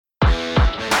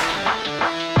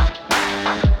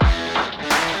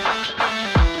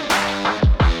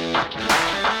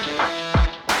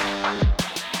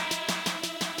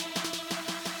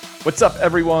What's up,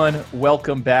 everyone?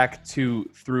 Welcome back to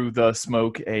Through the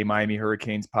Smoke, a Miami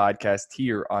Hurricanes podcast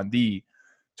here on the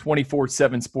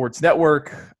 24/7 Sports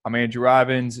Network. I'm Andrew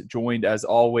Ivins, joined as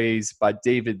always by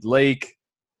David Lake.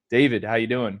 David, how you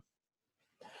doing?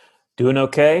 Doing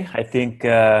okay. I think,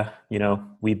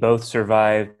 we both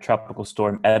survived Tropical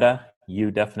Storm Eta. You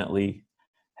definitely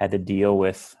had to deal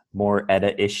with more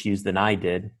Eta issues than I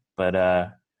did. But,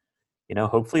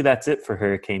 hopefully that's it for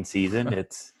hurricane season.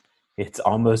 It's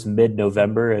almost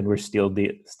mid-November and we're still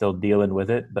dealing with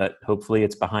it. But hopefully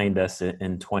it's behind us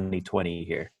in 2020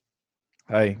 here.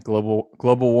 Hey, global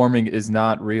warming is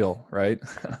not real, right?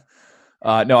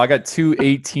 No, I got two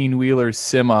 18-wheeler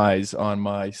semis on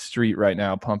my street right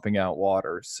now pumping out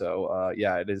water. So,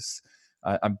 yeah, it is.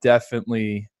 I'm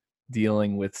definitely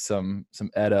dealing with some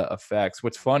ETA effects.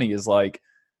 What's funny is I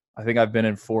think I've been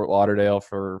in Fort Lauderdale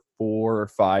for 4 or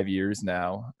 5 years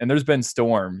now, and there's been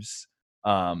storms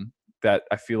that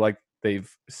I feel like they've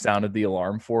sounded the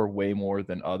alarm for way more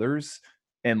than others.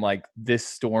 And this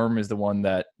storm is the one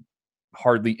that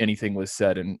hardly anything was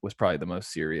said and was probably the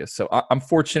most serious. So I'm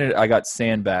fortunate I got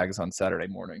sandbags on Saturday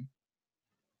morning.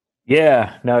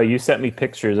 Yeah, no, you sent me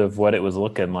pictures of what it was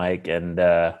looking like, and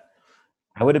I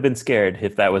would have been scared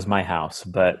if that was my house.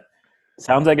 But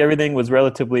sounds like everything was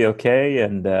relatively okay,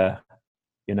 and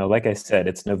like I said,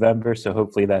 it's November, so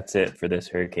hopefully that's it for this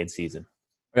hurricane season.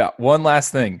 Yeah. One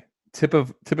last thing. Tip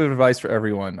of advice for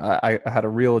everyone. I had a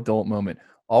real adult moment.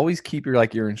 Always keep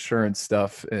your insurance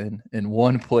stuff in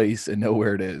one place and know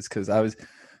where it is. Cause I was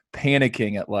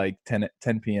panicking at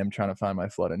 10 p.m. trying to find my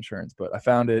flood insurance, but I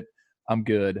found it. I'm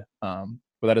good. But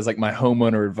that is my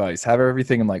homeowner advice. Have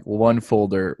everything in one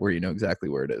folder where you know exactly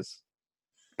where it is.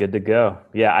 Good to go.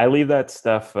 Yeah, I leave that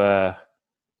stuff. That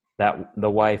the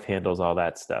wife handles all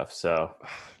that stuff. So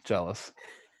Jealous.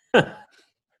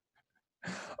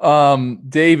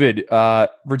 David,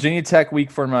 Virginia Tech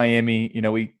week for Miami.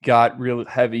 We got real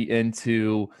heavy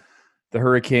into the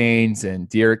Hurricanes and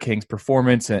De'Aaron King's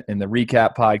performance in the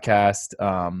recap podcast.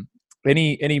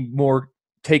 Any more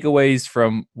takeaways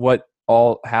from what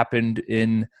all happened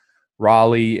in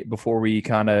Raleigh before we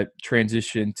kind of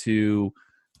transition to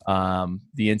the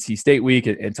NC State week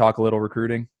and talk a little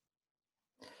recruiting?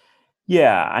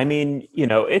 yeah, I mean,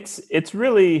 it's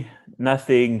really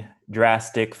nothing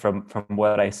drastic from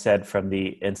what I said from the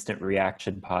Instant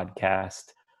Reaction podcast.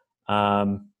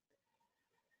 Um,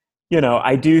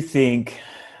 I do think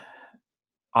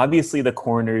obviously the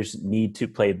corners need to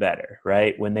play better,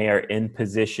 right? When they are in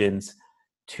positions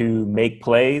to make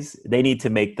plays, they need to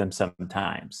make them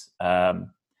sometimes.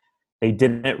 They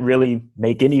didn't really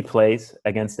make any plays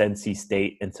against NC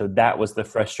State, and so that was the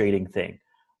frustrating thing.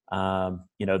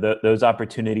 Those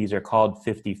opportunities are called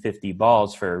 50-50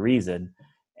 balls for a reason,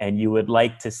 and you would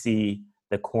like to see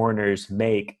the corners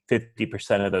make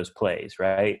 50% of those plays,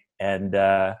 right? And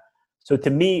so to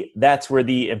me, that's where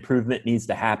the improvement needs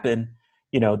to happen.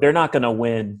 They're not going to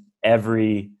win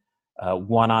every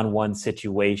one-on-one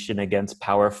situation against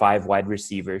Power 5 wide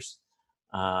receivers,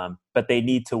 but they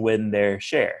need to win their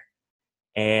share.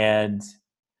 And,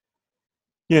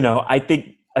 I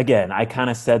think, again, I kind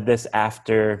of said this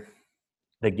after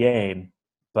the game,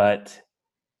 but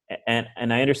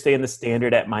and I understand the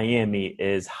standard at Miami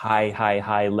is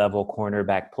high level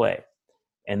cornerback play.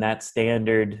 And that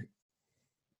standard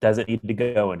doesn't need to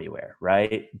go anywhere,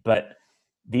 right? But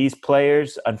these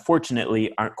players,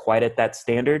 unfortunately, aren't quite at that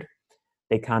standard.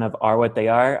 They kind of are what they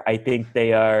are. I think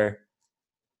they are,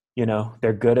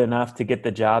 they're good enough to get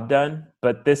the job done.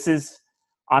 But this is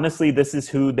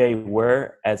who they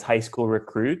were as high school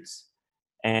recruits.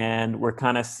 And we're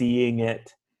kind of seeing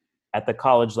it at the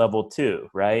college level too,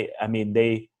 right? I mean,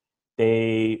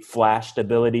 they flashed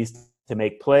abilities to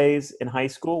make plays in high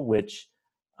school, which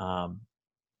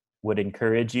would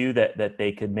encourage you that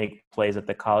they could make plays at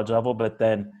the college level. But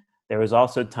then there was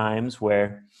also times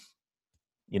where,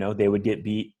 they would get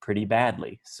beat pretty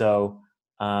badly. So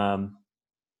I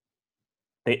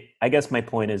guess my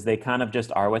point is they kind of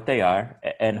just are what they are,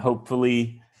 and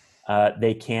hopefully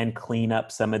they can clean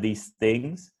up some of these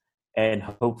things, and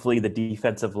hopefully the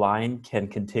defensive line can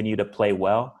continue to play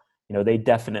well. They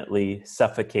definitely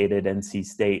suffocated NC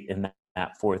State in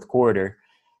that fourth quarter.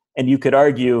 And you could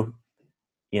argue,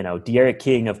 De'Aaron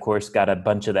King, of course, got a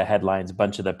bunch of the headlines, a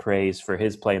bunch of the praise for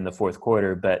his play in the fourth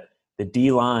quarter, but the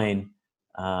D-line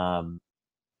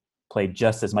played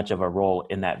just as much of a role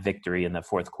in that victory in the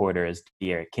fourth quarter as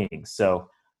De'Aaron King. So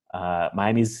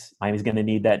Miami's going to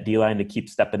need that D-line to keep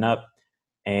stepping up,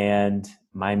 and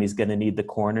Miami's going to need the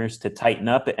corners to tighten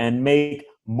up and make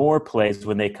more plays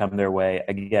when they come their way.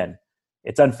 Again,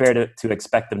 it's unfair to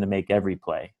expect them to make every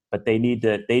play, but they need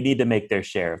to make their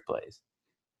share of plays.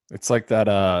 It's like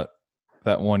that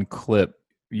one clip.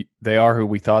 They are who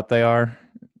we thought they are.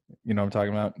 You know what I'm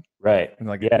talking about? Right.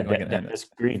 Like Yeah. like an Dennis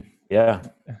Green. Yeah.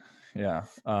 yeah.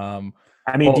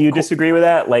 I mean, do Well, you cool. disagree with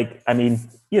that? Like, I mean,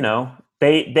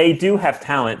 they do have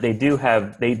talent.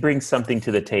 They bring something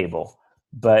to the table,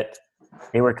 but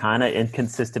they were kind of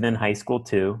inconsistent in high school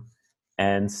too.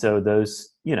 And so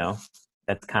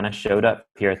that's kind of showed up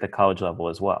here at the college level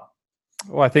as well.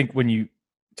 Well, I think when you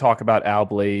talk about Al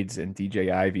Blades and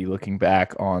DJ Ivy looking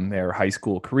back on their high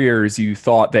school careers, you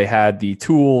thought they had the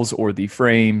tools or the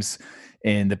frames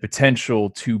and the potential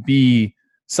to be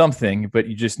something, but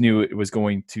you just knew it was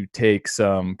going to take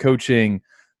some coaching,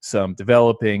 some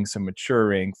developing, some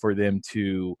maturing for them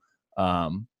to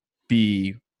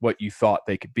be what you thought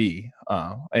they could be.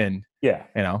 And Yeah.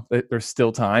 there's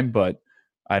still time, but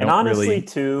I And don't honestly, really.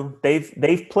 too,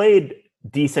 they've played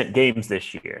decent games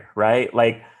this year, right?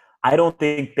 Like, I don't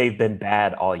think they've been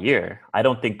bad all year. I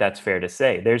don't think that's fair to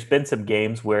say. There's been some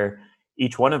games where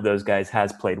each one of those guys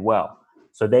has played well,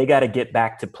 so they got to get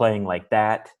back to playing like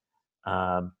that.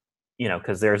 Um,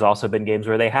 because there's also been games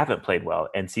where they haven't played well,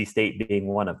 NC State being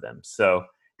one of them. So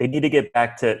they need to get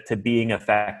back to being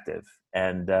effective.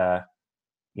 And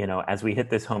as we hit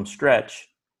this home stretch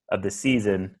of the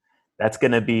season, that's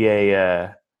going to be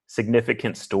a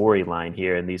significant storyline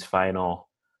here in these final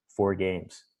 4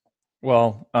 games.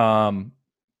 Well,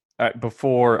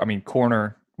 before, I mean,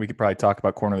 corner. We could probably talk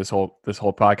about corner this whole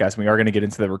podcast. We are going to get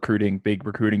into the big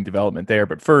recruiting development there.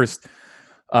 But first,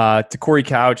 to Corey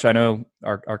Couch, I know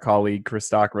our colleague Chris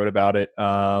Stock wrote about it.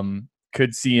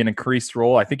 Could see an increased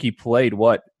role. I think he played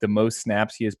the most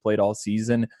snaps he has played all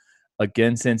season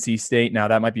against NC State. Now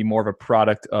that might be more of a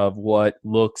product of what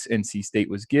looks NC State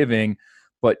was giving.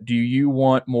 But do you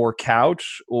want more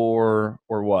Couch or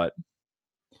what?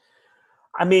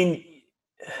 I mean,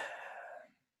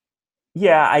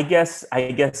 yeah, I guess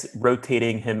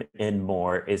rotating him in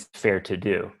more is fair to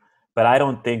do. But I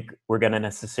don't think we're going to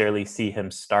necessarily see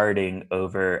him starting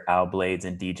over Al Blades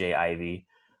and DJ Ivy.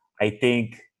 I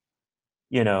think,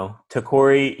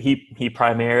 Takori, he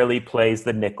primarily plays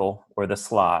the nickel or the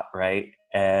slot, right?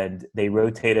 And they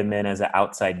rotate him in as an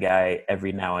outside guy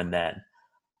every now and then.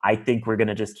 I think we're going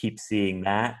to just keep seeing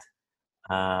that.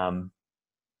 Um,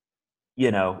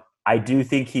 I do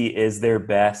think he is their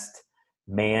best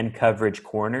man coverage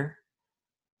corner.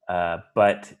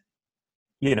 But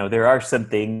there are some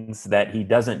things that he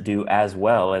doesn't do as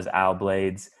well as Al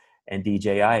Blades and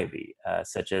DJ Ivy,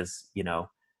 such as,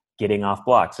 getting off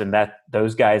blocks. And that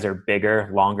those guys are bigger,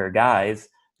 longer guys.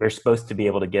 They're supposed to be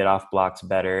able to get off blocks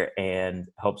better and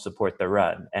help support the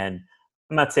run. And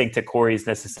I'm not saying Takori is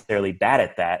necessarily bad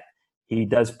at that. He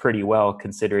does pretty well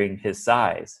considering his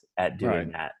size at Right.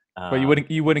 doing that. But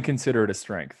you wouldn't consider it a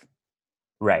strength.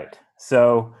 Right.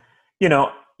 So,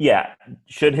 yeah,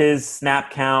 should his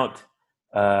snap count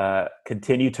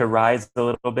continue to rise a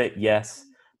little bit? Yes.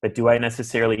 But do I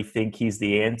necessarily think he's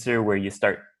the answer where you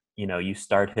start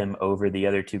him over the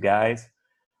other two guys?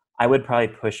 I would probably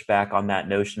push back on that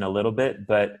notion a little bit,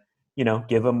 but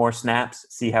give him more snaps,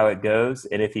 see how it goes.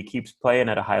 And if he keeps playing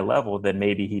at a high level, then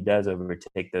maybe he does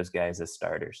overtake those guys as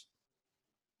starters.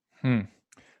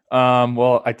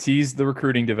 Well, I teased the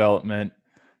recruiting development.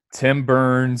 Tim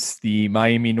Burns, the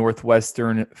Miami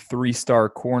Northwestern 3-star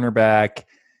cornerback,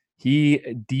 he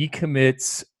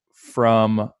decommits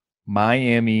from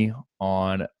Miami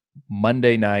on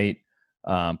Monday night.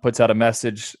 Puts out a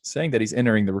message saying that he's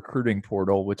entering the recruiting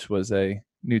portal, which was a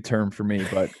new term for me,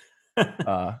 but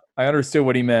I understood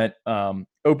what he meant.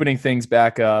 Opening things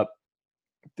back up.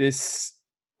 This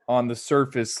on the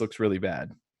surface looks really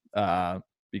bad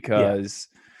because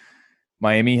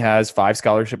Miami has 5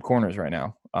 scholarship corners right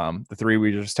now. The 3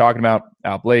 we were just talking about,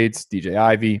 Al Blades, DJ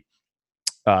Ivy,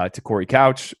 to Corey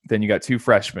Couch. Then you got 2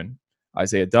 freshmen,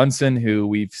 Isaiah Dunson, who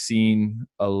we've seen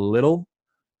a little,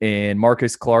 and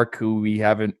Marcus Clark, who we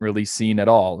haven't really seen at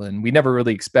all. And we never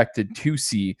really expected to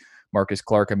see Marcus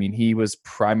Clark. I mean, he was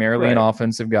primarily an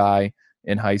offensive guy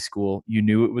in high school. You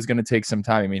knew it was going to take some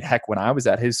time. I mean, heck, when I was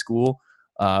at his school,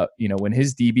 when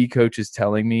his DB coach was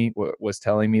telling me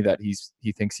that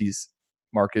he thinks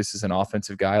Marcus is an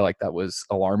offensive guy, like that was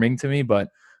alarming to me. But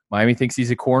Miami thinks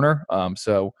he's a corner,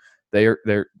 so they're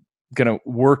going to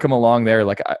work him along there.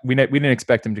 Like we didn't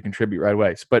expect him to contribute right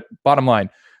away. But bottom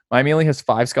line, Miami only has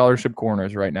 5 scholarship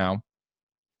corners right now,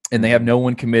 and they have no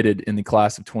one committed in the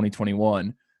class of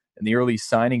 2021. And the early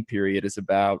signing period is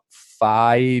about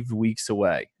 5 weeks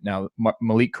away. Now,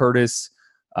 Malik Curtis,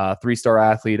 3-star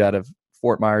athlete out of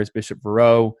Fort Myers, Bishop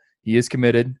Verot, he is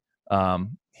committed.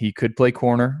 He could play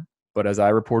corner, but as I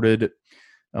reported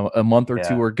a month or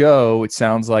two ago, it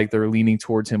sounds like they're leaning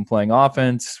towards him playing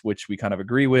offense, which we kind of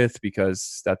agree with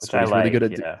because that's Which what I he's really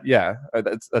good like. at. Yeah. Yeah,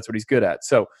 that's what he's good at.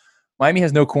 So Miami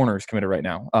has no corners committed right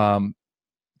now.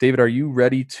 David, are you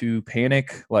ready to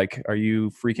panic? Like, are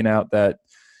you freaking out that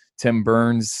Tim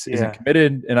Burns isn't Yeah.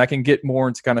 committed? And I can get more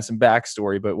into kind of some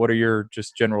backstory, but what are your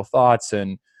just general thoughts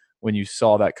and when you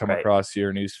saw that come Right. across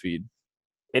your news feed?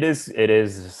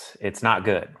 It's not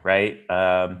good, right?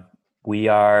 We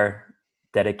are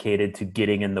dedicated to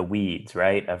getting in the weeds,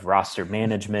 right? Of roster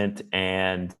management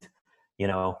and,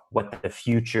 what the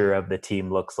future of the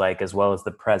team looks like as well as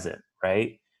the present,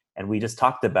 right? And we just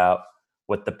talked about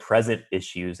what the present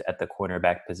issues at the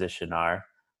cornerback position are.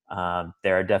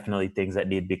 There are definitely things that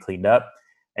need to be cleaned up.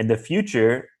 And the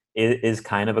future is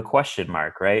kind of a question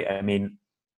mark, right? I mean,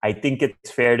 I think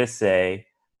it's fair to say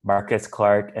Marcus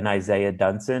Clark and Isaiah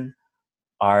Dunson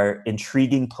are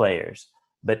intriguing players,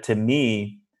 but to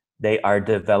me, they are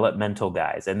developmental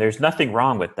guys, and there's nothing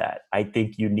wrong with that. I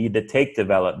think you need to take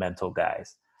developmental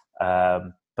guys,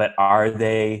 but are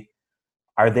they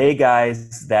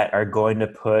guys that are going to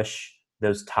push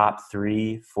those top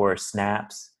three for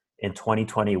snaps in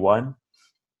 2021?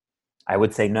 I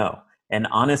would say no. And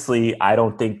honestly, I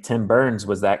don't think Tim Burns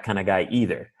was that kind of guy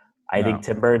either. I think No.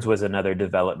 Tim Burns was another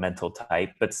developmental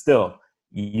type, but still,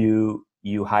 you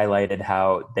highlighted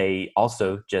how they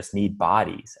also just need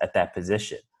bodies at that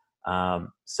position.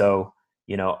 So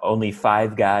only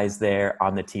 5 guys there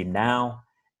on the team now,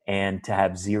 and to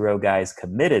have 0 guys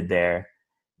committed there,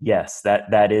 yes,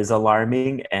 that is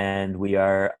alarming, and we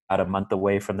are about a month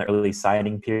away from the early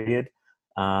signing period.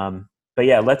 But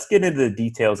yeah, let's get into the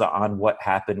details on what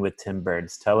happened with Tim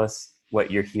Burns. Tell us what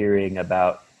you're hearing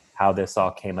about how this all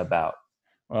came about.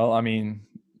 Well, I mean,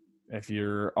 if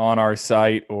you're on our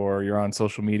site or you're on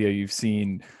social media, you've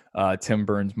seen Tim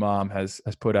Burns' mom has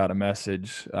put out a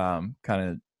message, kind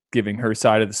of giving her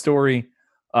side of the story.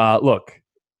 Look,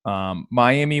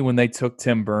 Miami, when they took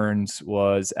Tim Burns,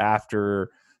 was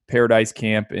after Paradise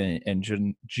Camp in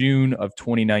June of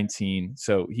 2019.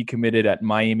 So he committed at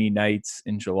Miami Knights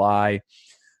in July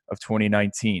of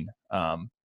 2019. I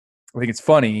think it's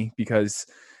funny because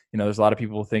there's a lot of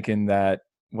people thinking that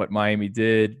what Miami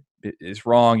did is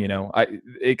wrong.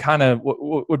 It kind of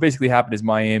what basically happened is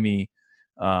Miami,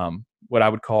 what I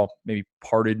would call maybe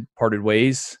parted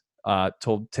ways.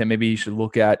 Told Tim maybe he should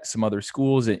look at some other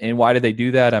schools. And why did they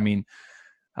do that? I mean,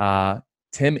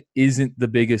 Tim isn't the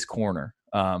biggest corner.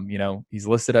 He's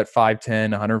listed at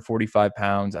 5'10", 145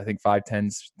 pounds. I think 5'10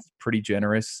 is pretty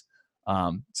generous.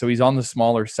 So he's on the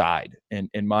smaller side. And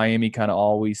Miami kind of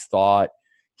always thought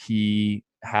he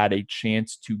had a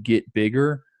chance to get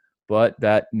bigger, but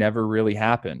that never really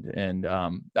happened. And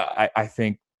I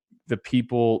think the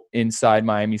people inside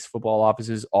Miami's football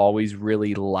offices always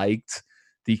really liked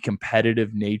the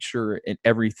competitive nature and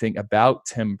everything about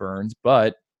Tim Burns.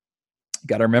 But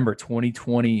got to remember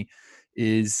 2020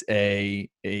 is a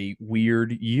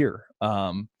weird year.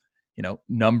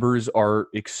 Numbers are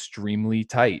extremely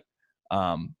tight.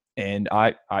 And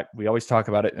we always talk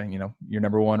about it, and your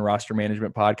number one roster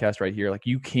management podcast right here. Like,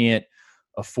 you can't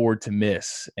afford to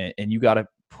miss, and you got to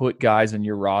put guys on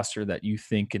your roster that you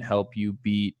think can help you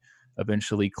beat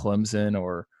eventually Clemson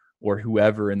or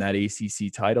whoever in that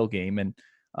ACC title game. And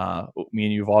me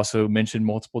and you've also mentioned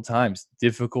multiple times,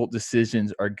 difficult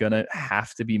decisions are going to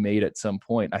have to be made at some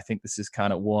point. I think this is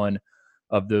kind of one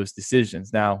of those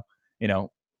decisions. Now,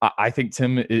 I think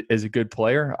Tim is a good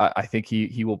player. I think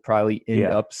he will probably end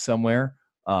up somewhere.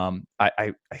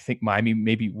 I think Miami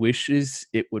maybe wishes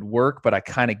it would work, but I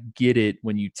kind of get it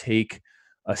when you take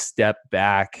a step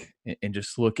back and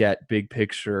just look at big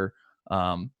picture.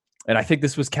 And I think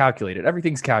this was calculated.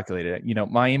 Everything's calculated.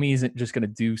 Miami isn't just going to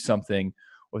do something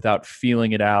without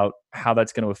feeling it out, how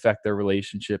that's going to affect their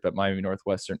relationship at Miami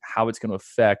Northwestern, how it's going to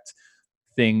affect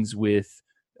things with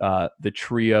the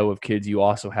trio of kids you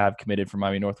also have committed from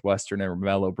Miami Northwestern, and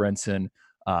Romello Brinson,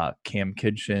 Cam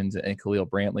Kitchens, and Khalil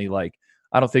Brantley. Like,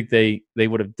 I don't think they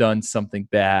would have done something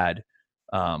bad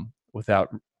without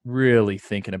really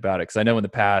thinking about it. Because I know in the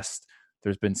past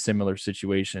there's been similar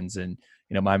situations, and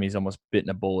Miami's almost bitten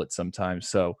a bullet sometimes.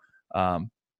 So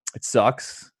it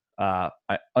sucks.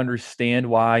 I understand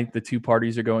why the two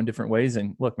parties are going different ways.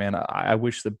 And look, man, I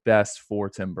wish the best for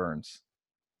Tim Burns.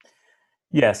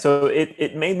 Yeah, so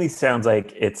it mainly sounds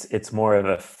like it's more of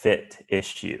a fit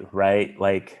issue, right?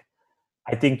 Like,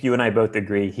 I think you and I both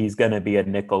agree he's going to be a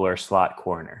nickel or slot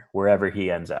corner wherever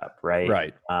he ends up, right?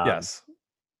 Right. Yes.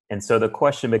 And so the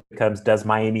question becomes, does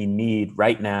Miami need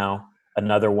right now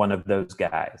another one of those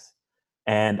guys?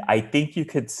 And I think you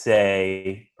could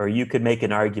say, or you could make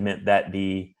an argument that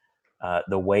the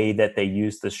the way that they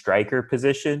use the striker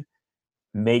position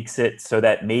makes it so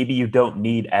that maybe you don't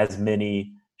need as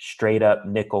many straight up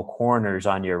nickel corners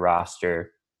on your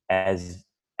roster as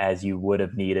you would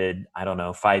have needed, I don't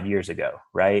know, 5 years ago,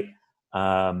 right?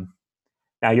 Um,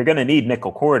 Now you're going to need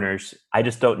nickel corners. I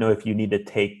just don't know if you need to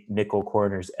take nickel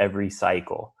corners every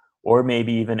cycle or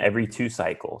maybe even every 2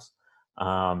 cycles.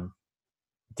 Um,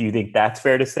 do you think that's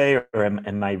fair to say, or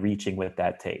am I reaching with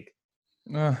that take?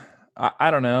 Uh,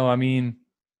 I don't know. I mean,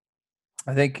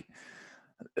 I think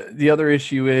the other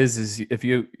issue is if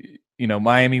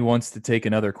Miami wants to take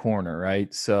another corner,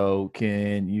 right? So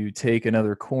can you take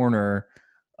another corner?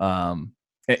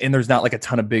 And there's not like a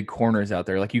ton of big corners out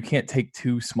there. Like you can't take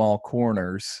 2 small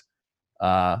corners.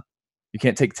 You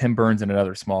can't take Tim Burns and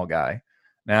another small guy.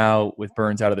 Now with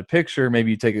Burns out of the picture,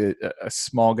 maybe you take a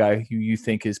small guy who you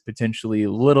think is potentially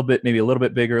maybe a little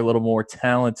bit bigger, a little more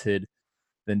talented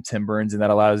than Tim Burns, and that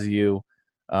allows you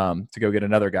to go get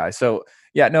another guy. So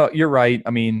yeah, no, you're right. I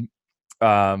mean,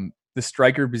 the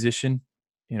striker position,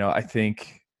 I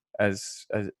think as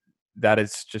that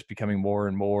is just becoming more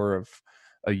and more of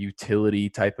a utility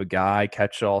type of guy,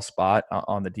 catch-all spot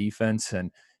on the defense,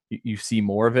 and you see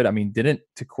more of it. I mean, didn't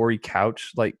Corey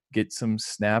Couch like get some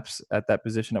snaps at that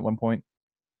position at one point?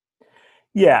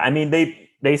 Yeah, I mean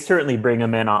they certainly bring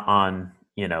him in on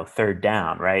third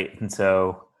down, right? And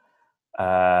so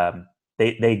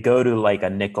they go to like a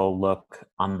nickel look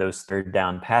on those third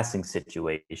down passing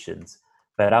situations.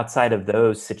 But outside of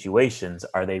those situations,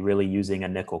 are they really using a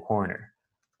nickel corner?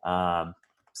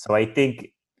 So I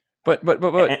think, But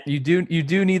you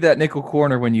do need that nickel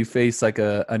corner when you face like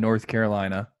a North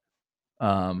Carolina.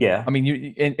 yeah. I mean,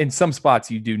 you in some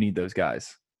spots you do need those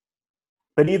guys.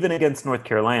 But even against North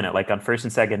Carolina, like on first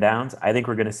and second downs, I think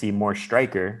we're going to see more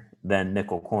striker than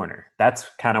nickel corner. That's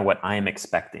kind of what I'm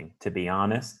expecting, to be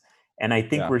honest. And I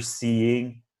think Yeah. we're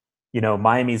seeing,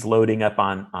 Miami's loading up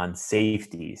on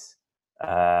safeties,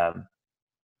 and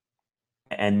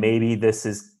maybe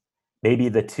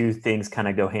the two things kind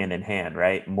of go hand in hand,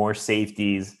 right? More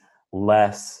safeties,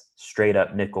 less straight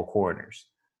up nickel corners.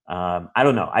 I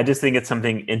don't know. I just think it's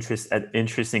something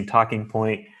interesting talking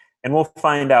point, and we'll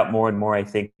find out more and more, I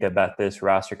think, about this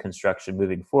roster construction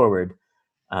moving forward.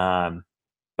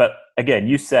 But again,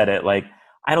 you said it. Like,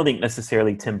 I don't think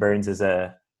necessarily Tim Burns is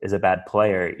a bad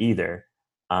player either.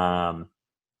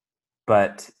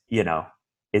 But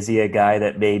is he a guy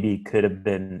that maybe could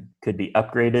be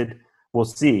upgraded? We'll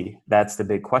see. That's the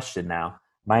big question now.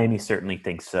 Miami certainly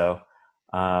thinks so.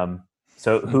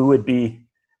 So who would be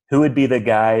the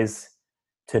guys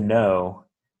to know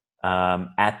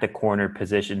at the corner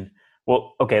position?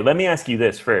 Well, okay, let me ask you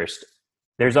this first.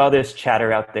 There's all this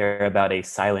chatter out there about a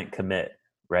silent commit,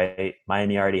 right?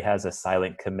 Miami already has a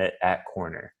silent commit at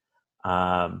corner.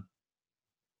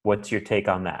 What's your take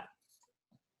on that?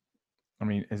 I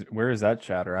mean, where is that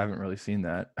chatter? I haven't really seen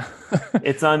that.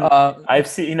 It's on. I've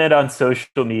seen it on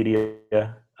social media.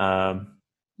 Yeah.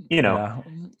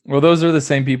 Well, those are the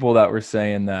same people that were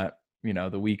saying that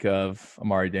the week of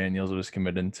Amari Daniels was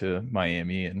committed to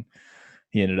Miami, and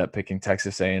he ended up picking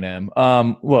Texas A&M.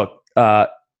 Look,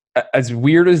 as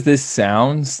weird as this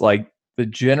sounds, like the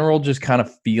general just kind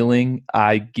of feeling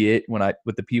I get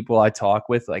with the people I talk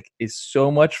with, like, is so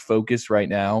much focus right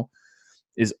now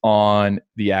is on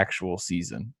the actual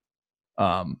season.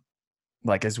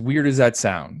 Like, as weird as that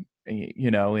sound,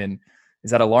 and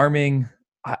is that alarming?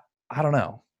 I don't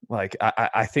know. Like,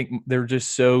 I think they're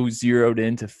just so zeroed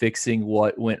into fixing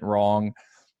what went wrong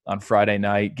on Friday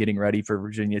night, getting ready for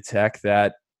Virginia Tech,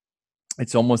 that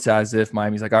it's almost as if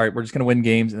Miami's like, all right, we're just going to win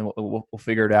games and we'll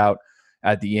figure it out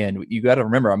at the end. You got to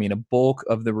remember, I mean, a bulk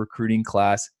of the recruiting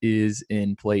class is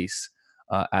in place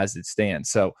as it stands.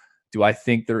 So do I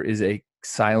think there is a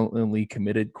silently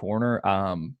committed corner?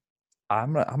 I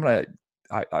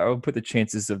would put the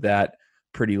chances of that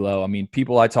pretty low. I mean,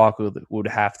 people I talk with would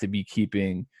have to be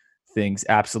keeping things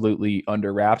absolutely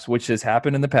under wraps, which has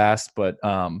happened in the past, but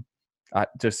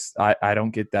I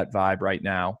don't get that vibe right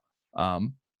now.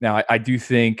 Now I do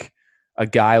think a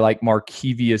guy like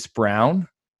Markevius Brown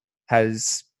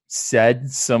has said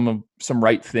some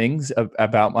right things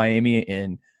about Miami,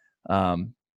 and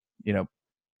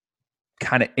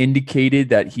kind of indicated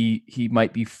that he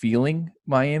might be feeling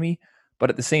Miami. But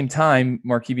at the same time,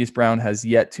 Markevius Brown has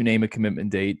yet to name a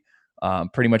commitment date.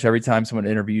 Pretty much every time someone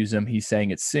interviews him, he's saying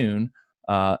it's soon.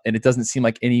 And it doesn't seem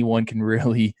like anyone can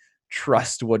really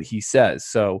trust what he says.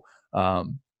 So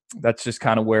that's just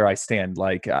kind of where I stand.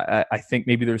 Like, I think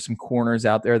maybe there's some corners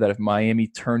out there that if Miami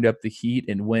turned up the heat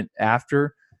and went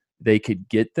after, they could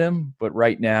get them. But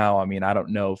right now, I mean, I don't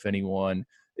know if anyone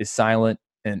is silent.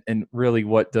 And really,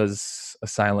 what does a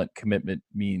silent commitment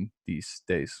mean these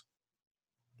days?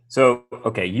 So,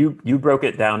 okay, you broke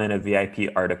it down in a VIP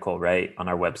article, right, on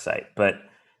our website. But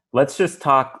let's just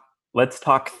talk. Let's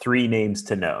talk three names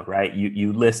to know, right?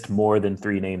 You list more than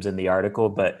three names in the article,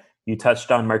 but you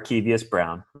touched on Markevius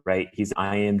Brown, right? He's an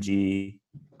IMG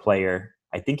player.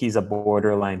 I think he's a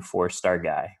borderline 4-star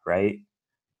guy, right?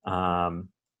 Um,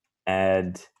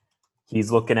 and he's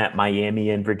looking at Miami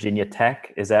and Virginia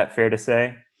Tech. Is that fair to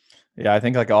say? Yeah, I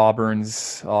think like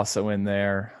Auburn's also in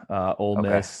there, Ole Okay.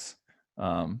 Miss.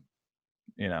 Um,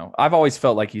 I've always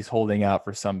felt like he's holding out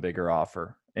for some bigger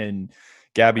offer. And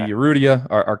Gabby Okay. Urrutia,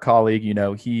 our colleague,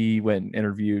 he went and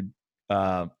interviewed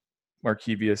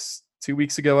Markevius 2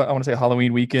 weeks ago. I want to say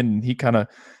Halloween weekend, and he kind of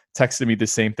texted me the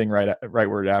same thing right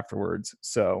word afterwards.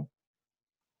 So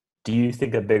Do you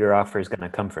think a bigger offer is going to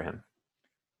come for him?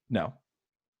 no.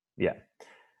 Yeah.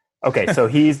 Okay, so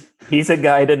he's a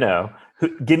guy to know.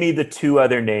 Give me the two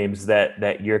other names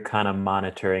that you're kind of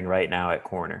monitoring right now at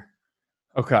corner.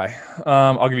 Okay.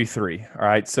 I'll give you three. All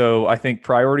right. So I think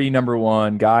priority number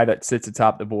one, guy that sits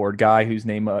atop the board, guy whose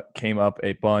name came up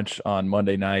a bunch on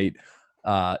Monday night,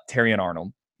 Terrion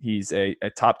Arnold. He's a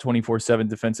top 24/7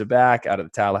 defensive back out of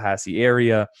the Tallahassee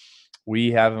area.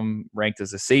 We have him ranked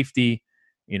as a safety.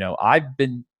 I've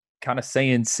been kind of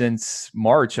saying since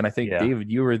March, and I think, Yeah. David,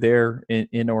 you were there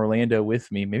in Orlando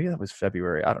with me. Maybe that was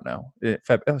February. I don't know. That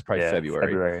was probably Yeah. February.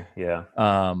 February.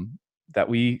 Yeah. That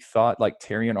we thought like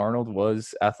Terrion Arnold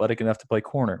was athletic enough to play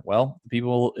corner. Well, the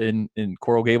people in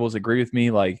Coral Gables agree with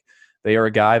me. Like, they are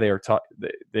a guy they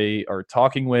are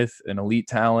talking with an elite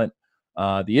talent.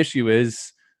 The issue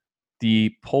is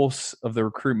the pulse of the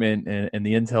recruitment and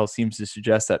the intel seems to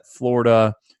suggest that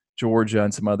Florida, Georgia,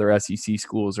 and some other SEC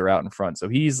schools are out in front. So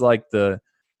he's like the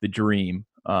dream.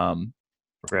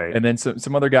 Right. And then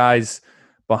some other guys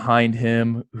behind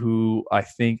him who I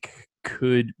think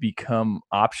could become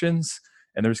options.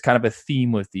 And there's kind of a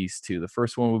theme with these two. The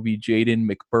first one would be Jaden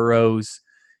McBurrows.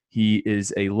 He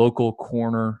is a local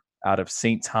corner out of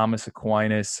St. Thomas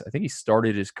Aquinas. I think he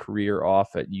started his career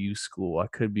off at U School. I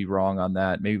could be wrong on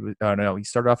that. Maybe, I don't know. He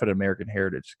started off at American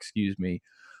Heritage, excuse me.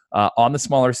 On the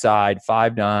smaller side,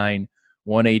 5'9",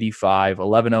 185,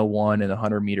 1101 in the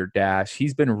 100-meter dash.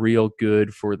 He's been real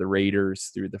good for the Raiders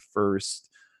through the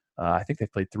first, I think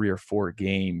they've played 3 or 4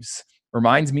 games.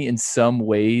 Reminds me in some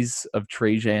ways of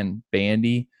Trajan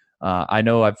Bandy. I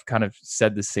know I've kind of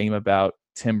said the same about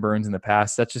Tim Burns in the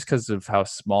past. That's just because of how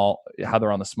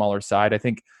they're on the smaller side. I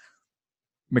think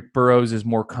McBurrows is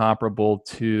more comparable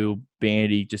to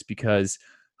Bandy just because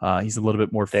he's a little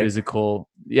bit more Thick. physical.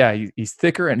 Yeah, he's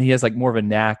thicker and he has like more of a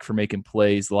knack for making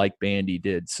plays like Bandy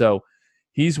did. So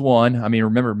he's one. I mean,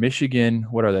 remember Michigan,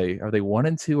 what are they? Are they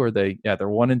 1-2? Or they're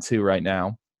 1-2 right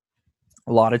now.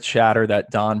 A lot of chatter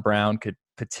that Don Brown could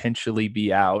potentially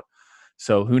be out.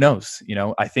 So who knows?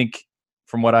 I think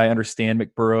from what I understand,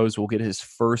 McBurrows will get his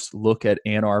first look at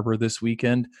Ann Arbor this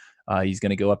weekend. He's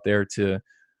going to go up there to,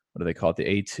 what do they call it, the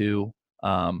A2,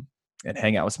 and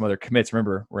hang out with some other commits.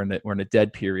 Remember, we're in a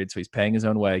dead period, so he's paying his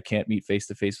own way. Can't meet face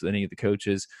to face with any of the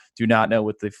coaches. Do not know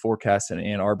what the forecast in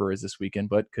Ann Arbor is this weekend,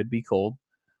 but could be cold.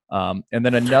 And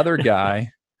then another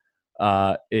guy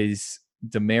is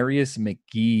Demarius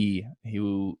McGee,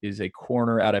 who is a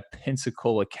corner out of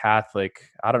Pensacola Catholic.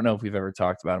 I don't know if we've ever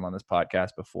talked about him on this podcast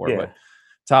before, but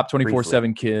top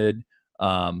 24/7 kid,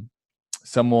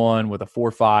 someone with a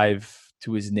 4.5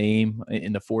 to his name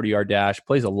in the 40-yard dash,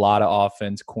 plays a lot of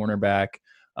offense, cornerback.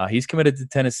 He's committed to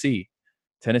Tennessee.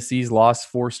 Tennessee's lost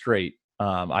 4 straight.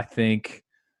 I think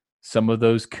some of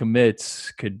those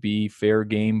commits could be fair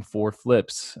game for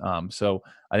flips. So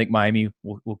I think Miami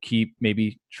will keep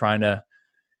maybe trying to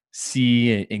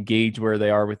see and engage where they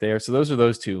are with there. So those are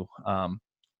those two.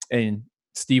 And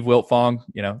Steve Wiltfong,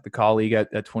 the colleague at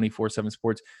 24/7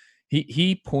 Sports,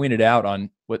 he pointed out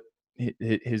on what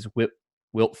his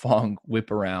Wiltfong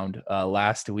whip around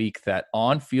last week that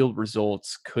on-field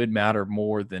results could matter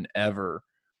more than ever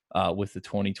with the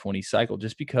 2020 cycle,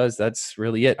 just because that's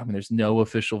really it. I mean, there's no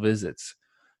official visits.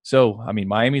 So, I mean,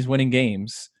 Miami's winning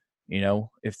games.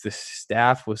 If the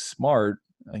staff was smart,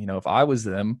 if I was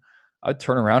them, I'd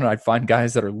turn around and I'd find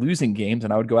guys that are losing games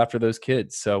and I would go after those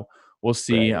kids. So we'll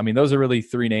see. Right. I mean, those are really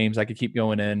 3 names. I could keep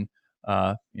going in,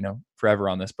 forever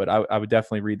on this, but I would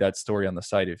definitely read that story on the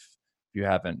site if you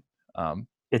haven't.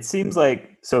 It seems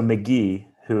like so McGee,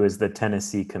 who is the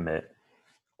Tennessee commit,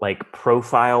 like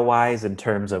profile wise in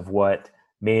terms of what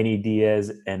Manny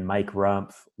Diaz and Mike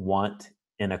Rumpf want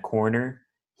in a corner,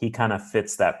 he kind of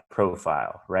fits that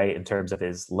profile, right? In terms of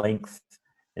his length,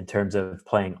 in terms of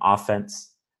playing offense,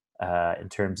 in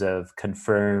terms of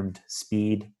confirmed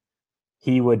speed.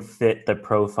 he would fit the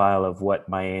profile of what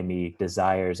Miami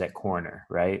desires at corner,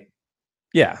 right?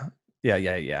 Yeah.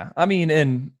 Yeah. I mean,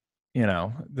 and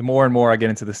the more and more I get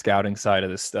into the scouting side of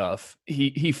this stuff,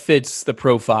 he fits the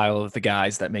profile of the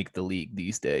guys that make the league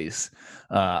these days.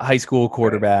 High school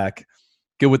quarterback,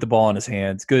 good with the ball in his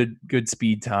hands, good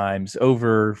speed times,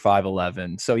 over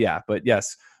 5'11". So yeah, but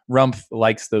yes, Rumpf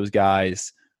likes those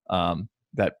guys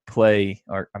that play.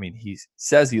 Or I mean, he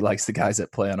says he likes the guys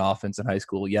that play on offense in high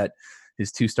school. Yet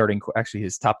his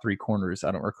his top 3 corners,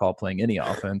 I don't recall playing any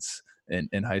offense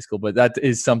in high school. But that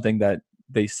is something that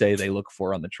they say they look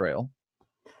for on the trail.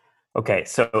 Okay,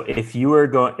 so if you were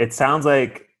going, it sounds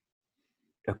like,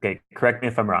 okay, correct me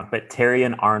if I'm wrong, but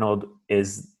Terrion Arnold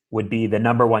would be the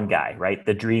number one guy, right?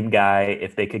 The dream guy.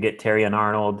 If they could get Terrion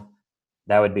Arnold,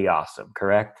 that would be awesome,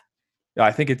 correct? Yeah,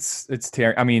 I think it's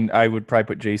Terry. I mean, I would probably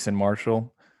put Jason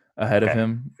Marshall ahead of Okay,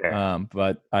 him, fair.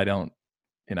 but I don't.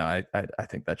 I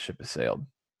think that ship has sailed.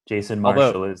 Jason Although,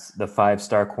 Marshall is the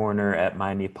 5-star corner at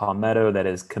Miami Palmetto that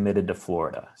is committed to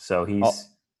Florida. So al- he's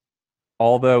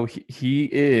although he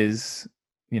is,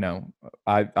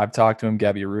 I've talked to him.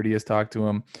 Gabby Rudy has talked to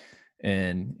him,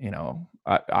 and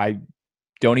I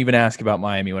don't even ask about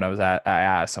Miami when I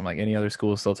asked. I'm like, any other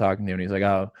school still talking to him? And he's like,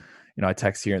 oh, I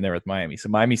text here and there with Miami. So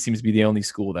Miami seems to be the only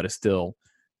school that is still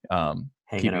hanging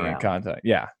keeping in around. contact.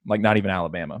 Yeah, like not even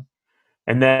Alabama.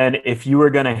 And then if you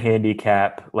were going to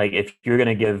handicap, like if you're going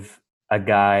to give a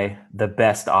guy the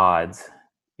best odds,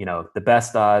 the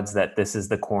best odds that this is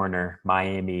the corner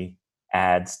Miami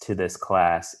adds to this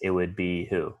class, it would be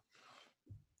who?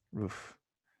 Oof.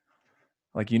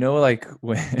 Like like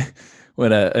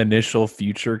when a initial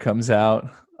future comes out,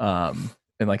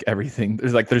 and like everything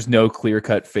there's no clear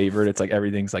cut favorite. It's like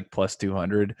everything's like plus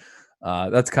 200.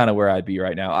 That's kind of where I'd be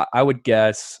right now. I would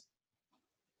guess,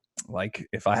 like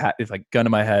if like gun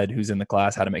to my head, who's in the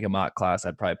class, how to make a mock class,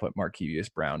 I'd probably put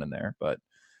Markevius Brown in there. But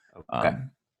Okay. that's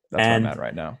where I'm And at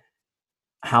right now.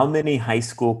 how many high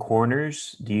school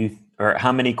corners or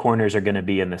how many corners are going to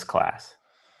be in this class?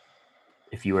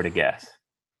 If you were to guess.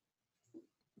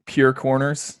 Pure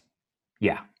corners,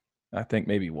 Yeah. I think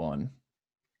maybe one.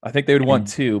 I think they would want And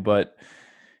two, but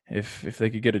if they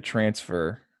could get a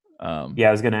transfer, yeah,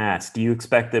 I was going to ask, do you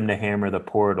expect them to hammer the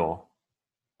portal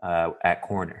at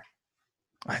corner?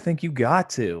 I think you got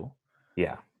to.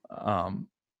 Yeah. Um,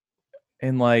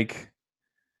 and like,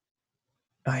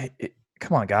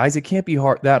 come on, guys, it can't be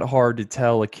that hard to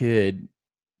tell a kid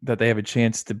that they have a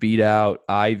chance to beat out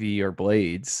Ivy or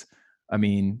Blades. I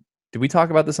mean, did we talk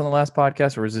about this on the last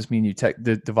podcast, or does this mean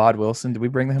Devad Wilson? Did we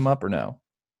bring him up or no?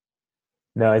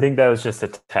 No, I think that was just a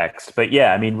text. But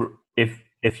yeah, I mean,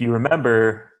 if you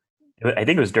remember, I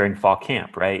think it was during fall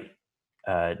camp, right?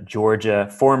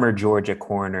 Former Georgia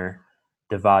corner,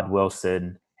 Devad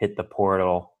Wilson hit the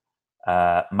portal.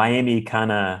 Miami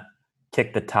kind of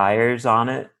kicked the tires on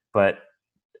it, but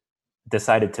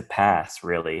decided to pass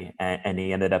really, and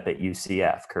he ended up at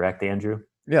UCF. Correct, Andrew?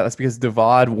 Yeah, that's because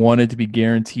Devad wanted to be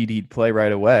guaranteed he'd play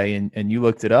right away, and you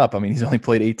looked it up. I mean, he's only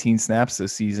played 18 snaps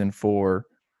this season for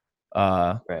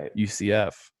Right.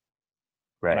 UCF.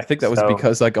 And I Right. think that was So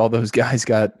because like all those guys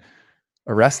got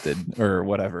arrested or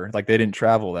whatever. Like they didn't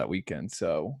travel that weekend.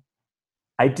 So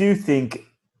I do think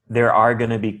there are going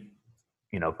to be,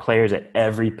 players at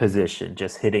every position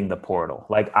just hitting the portal.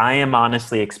 Like I am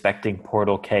honestly expecting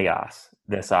portal chaos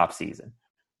this offseason.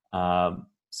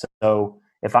 So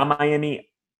if I'm Miami,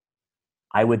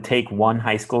 I would take one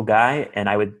high school guy and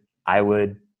I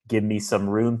would give me some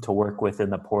room to work with in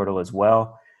the portal as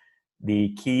well.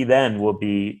 The key then will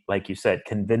be, like you said,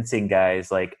 convincing guys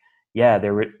like, yeah,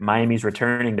 Miami's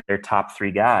returning their top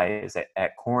 3 guys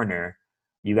at corner.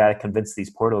 You got to convince these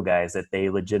portal guys that they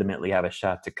legitimately have a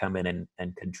shot to come in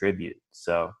and contribute.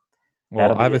 So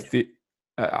well, that'll be it.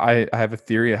 I have a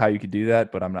theory of how you could do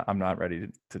that, but I'm not ready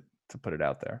to put it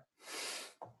out there.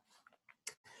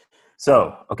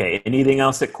 So, okay, anything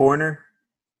else at corner?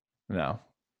 No.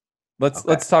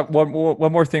 Let's talk one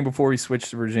more thing before we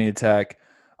switch to Virginia Tech.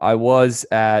 I was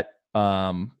at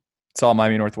saw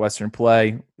Miami Northwestern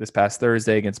play this past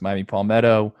Thursday against Miami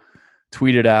Palmetto.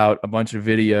 Tweeted out a bunch of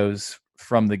videos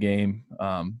from the game.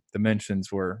 The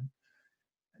mentions were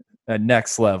at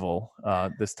next level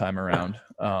this time around.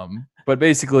 But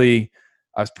basically,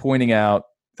 I was pointing out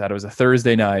that it was a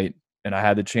Thursday night, and I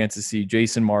had the chance to see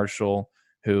Jason Marshall,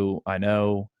 who I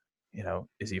know,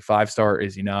 is he a 5-star?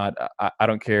 Is he not? I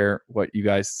don't care what you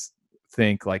guys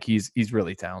think. Like he's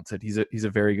really talented. He's a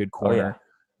very good corner.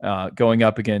 Oh, yeah. Going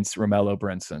up against Romello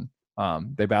Brinson.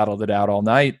 They battled it out all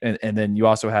night, and then you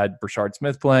also had Brashard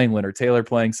Smith playing, Leonard Taylor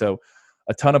playing, so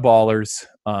a ton of ballers.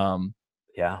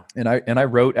 Yeah. And I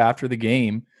wrote after the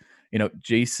game,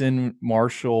 Jason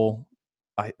Marshall,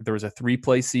 there was a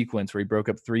 3-play sequence where he broke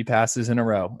up 3 passes in a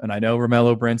row. And I know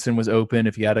Romello Brinson was open.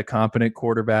 If he had a competent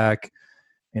quarterback,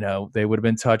 they would have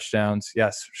been touchdowns.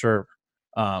 Yes, sure.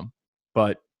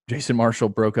 But Jason Marshall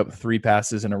broke up 3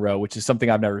 passes in a row, which is something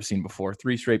I've never seen before.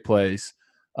 3 straight plays.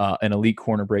 An elite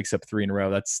corner breaks up 3 in a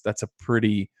row. That's a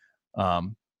pretty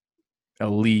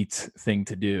elite thing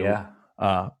to do.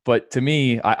 Yeah. But to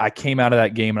me, I came out of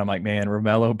that game and I'm like, man,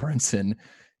 Romello Brinson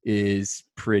is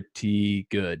pretty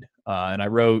good. And I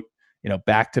wrote,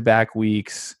 back-to-back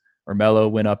weeks, Romello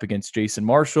went up against Jason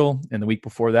Marshall, and the week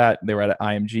before that, they were at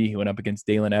IMG. He went up against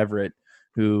Dalen Everett,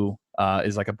 who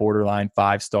is like a borderline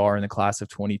 5-star in the class of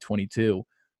 2022.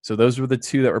 So those were the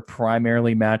 2 that were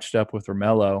primarily matched up with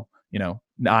Romello.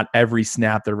 Not every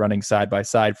snap they're running side by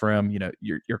side for him.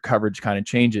 Your coverage kind of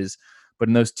changes. But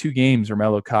in those 2 games,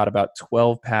 Romello caught about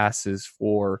 12 passes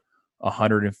for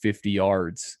 150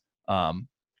 yards. And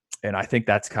I think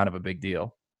that's kind of a big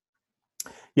deal.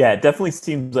 Yeah, it definitely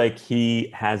seems like he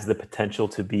has the potential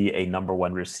to be a number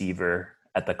 1 receiver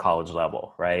at the college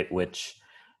level, right? Which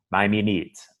Miami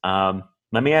needs.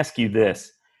 Let me ask you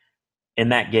this. In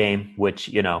that game, which,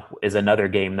 is another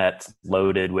game that's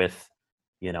loaded with,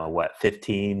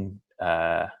 15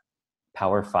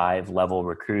 Power 5 level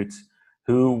recruits,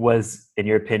 who was, in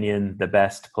your opinion, the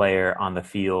best player on the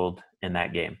field in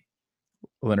that game?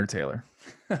 Leonard Taylor.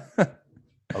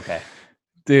 Okay.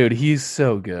 Dude, he's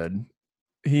so good.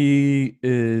 He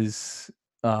is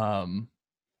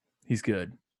he's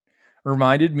good.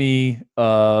 Reminded me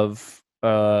of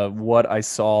what I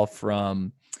saw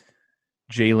from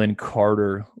Jalen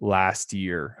Carter last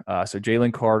year. So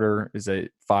Jalen Carter is a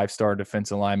 5-star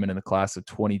defensive lineman in the class of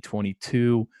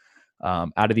 2022,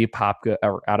 out of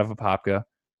Apopka,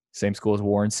 same school as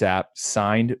Warren Sapp,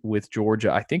 signed with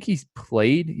Georgia. I think he's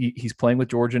playing with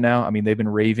Georgia now. I mean, they've been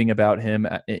raving about him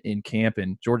in camp,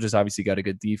 and Georgia's obviously got a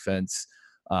good defense.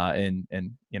 And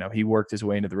he worked his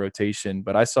way into the rotation.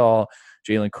 But I saw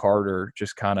Jalen Carter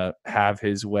just kind of have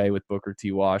his way with Booker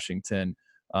T. Washington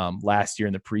last year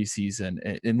in the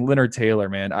preseason. And Leonard Taylor,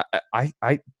 man,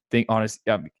 I think honestly,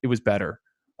 it was better.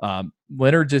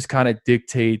 Leonard just kind of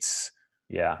dictates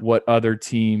what other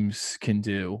teams can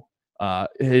do.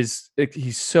 He's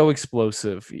so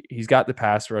explosive. He's got the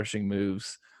pass rushing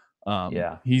moves.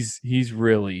 He's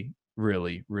really,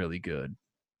 really, really good.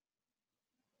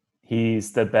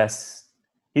 He's the best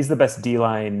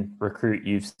D-line recruit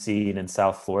you've seen in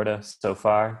South Florida so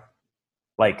far.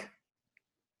 Like,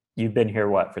 you've been here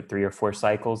for 3 or 4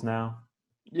 cycles now?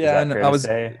 Yeah, and I was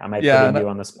say? Am I putting you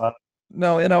on the spot?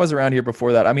 No, and I was around here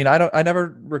before that. I mean, I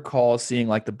never recall seeing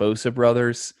like the Bosa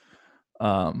brothers.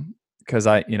 Because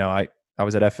I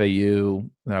was at FAU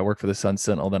and I worked for the Sun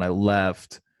Sentinel, then I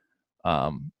left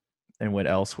and went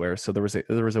elsewhere. So there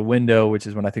was a window, which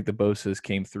is when I think the Bosas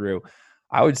came through.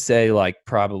 I would say like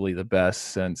probably the best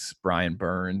since Brian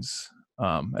Burns.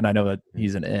 And I know that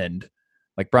he's an end.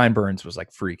 Like Brian Burns was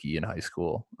like freaky in high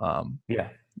school.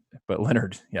 But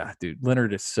Leonard,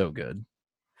 Leonard is so good.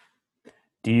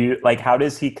 Do you how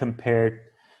does he compare,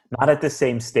 not at the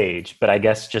same stage, but I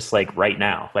guess just like right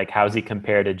now, like how's he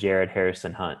compare to Jared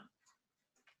Harrison Hunt?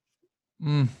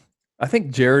 I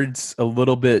think Jared's a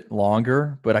little bit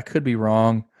longer, but I could be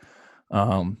wrong.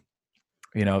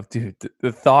 Dude,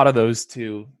 the thought of those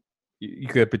two, you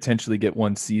could potentially get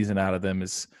one season out of them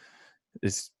is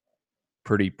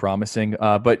pretty promising.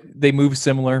 But they move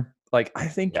similar. Like I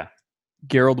think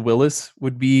Gerald Willis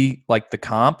would be like the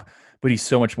comp, but he's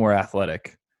so much more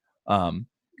athletic.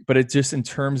 But it just in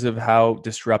terms of how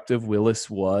disruptive Willis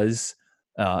was,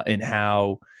 and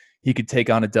how he could take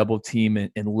on a double team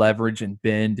and leverage and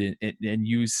bend and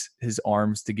use his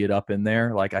arms to get up in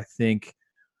there. Like I think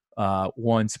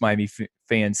once Miami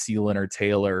fans see Leonard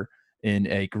Taylor in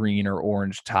a green or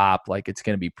orange top, like it's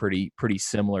going to be pretty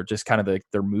similar, just kind of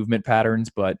their movement patterns.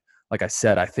 But like I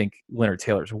said, I think Leonard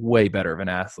Taylor is way better of an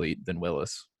athlete than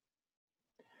Willis.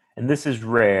 And this is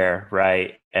rare,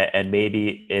 right? And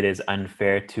maybe it is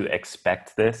unfair to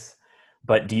expect this,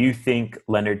 but do you think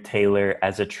Leonard Taylor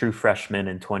as a true freshman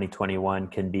in 2021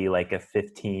 can be like a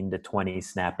 15 to 20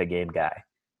 snap a game guy?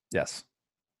 Yes.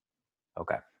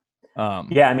 Okay.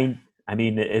 I mean,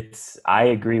 I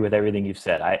agree with everything you've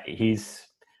said. He's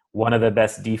one of the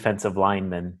best defensive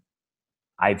linemen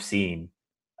I've seen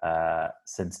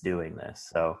since doing this.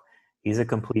 So he's a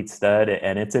complete stud,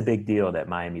 and it's a big deal that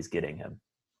Miami's getting him.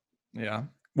 Yeah.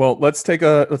 Well, let's take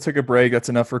a break. That's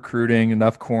enough recruiting,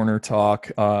 enough corner talk.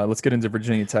 Let's get into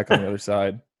Virginia Tech on the other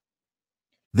side.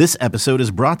 This episode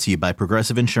is brought to you by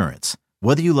Progressive Insurance.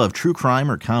 Whether you love true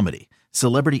crime or comedy,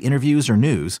 celebrity interviews or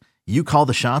news, you call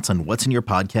the shots on what's in your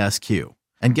podcast queue.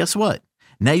 And guess what?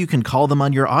 Now you can call them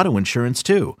on your auto insurance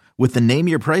too with the Name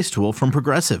Your Price tool from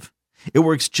Progressive. It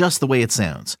works just the way it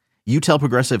sounds. You tell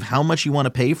Progressive how much you want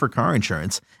to pay for car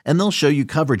insurance, and they'll show you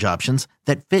coverage options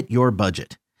that fit your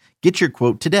budget. Get your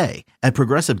quote today at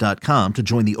Progressive.com to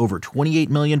join the over 28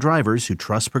 million drivers who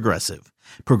trust Progressive.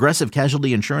 Progressive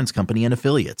Casualty Insurance Company and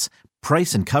Affiliates.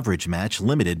 Price and coverage match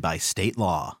limited by state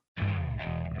law.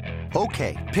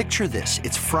 Okay, picture this.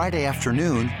 It's Friday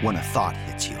afternoon when a thought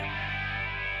hits you.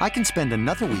 I can spend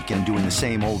another weekend doing the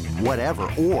same old whatever,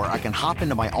 or I can hop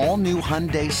into my all-new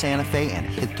Hyundai Santa Fe and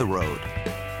hit the road.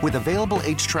 With available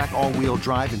H-Track all-wheel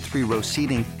drive and 3-row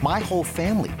seating, my whole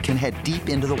family can head deep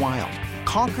into the wild.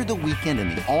 Conquer the weekend in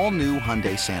the all-new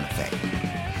Hyundai Santa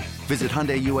Fe. Visit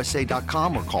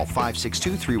HyundaiUSA.com or call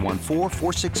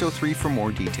 562-314-4603 for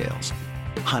more details.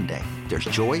 Hyundai, there's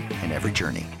joy in every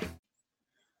journey.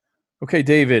 Okay,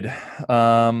 David.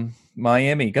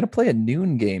 Miami going to play a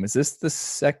noon game. Is this the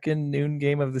second noon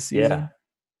game of the season? Yeah,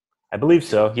 I believe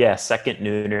so. Yeah, second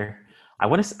nooner.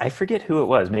 I forget who it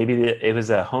was. Maybe it was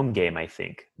a home game, I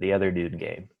think, the other noon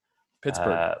game.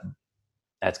 Pittsburgh.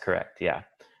 That's correct, yeah.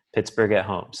 Pittsburgh at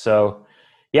home. So,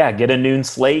 yeah, get a noon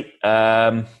slate.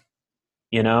 Those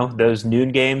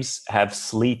noon games have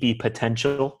sleepy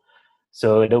potential.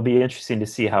 So it'll be interesting to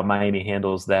see how Miami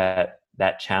handles that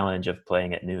challenge of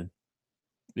playing at noon.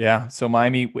 Yeah, so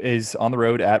Miami is on the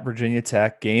road at Virginia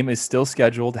Tech. Game is still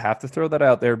scheduled. Have to throw that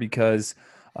out there because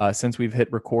since we've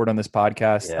hit record on this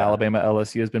podcast, Alabama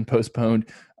LSU has been postponed.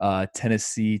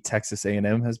 Tennessee Texas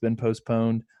A&M has been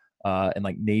postponed, and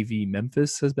like Navy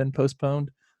Memphis has been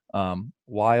postponed.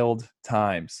 Wild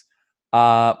times.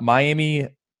 Miami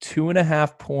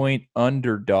 2.5-point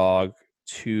underdog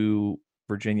to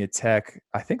Virginia Tech.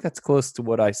 I think that's close to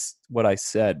what I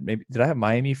said. Maybe did I have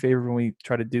Miami favored when we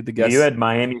tried to do the guess? You had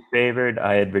Miami favored.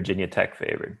 I had Virginia Tech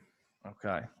favored.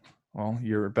 Okay. Well,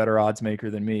 you're a better odds maker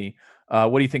than me.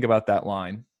 What do you think about that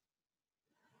line?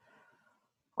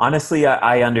 Honestly,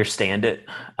 I understand it.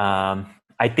 I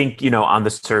think, on the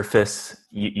surface,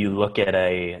 you look at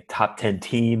a top 10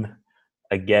 team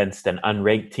against an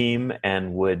unranked team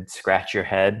and would scratch your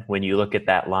head when you look at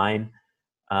that line.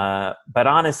 But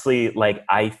honestly,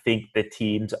 I think the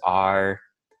teams are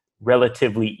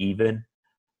relatively even.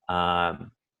 I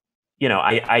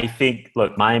think,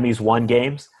 look, Miami's won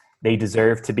games. They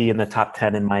deserve to be in the top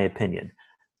 10, in my opinion.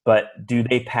 But do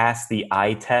they pass the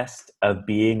eye test of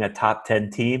being a top 10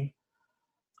 team?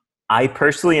 I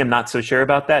personally am not so sure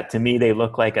about that. To me, they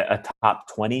look like a top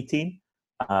 20 team,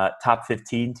 top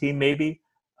 15 team maybe.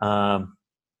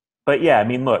 But yeah,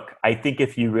 look, I think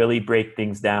if you really break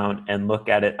things down and look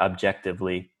at it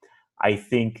objectively, I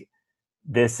think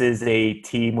this is a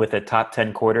team with a top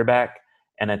 10 quarterback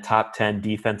and a top 10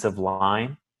 defensive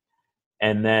line.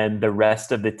 And then the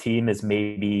rest of the team is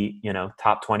maybe,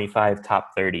 top 25, top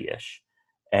 30-ish.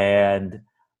 And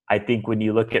I think when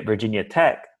you look at Virginia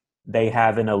Tech, they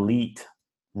have an elite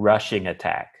rushing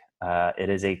attack. It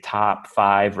is a top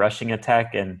 5 rushing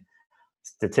attack, and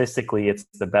statistically, it's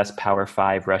the best Power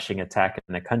 5 rushing attack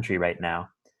in the country right now.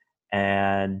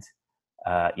 And,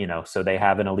 so they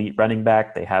have an elite running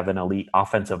back, they have an elite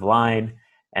offensive line,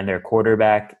 and their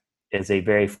quarterback is a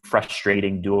very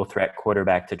frustrating dual threat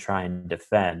quarterback to try and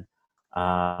defend.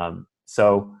 I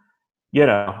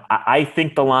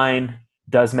think the line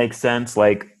does make sense.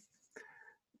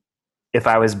 If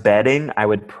I was betting, I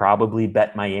would probably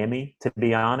bet Miami, to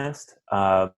be honest.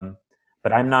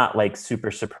 But I'm not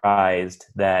super surprised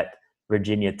that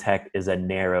Virginia Tech is a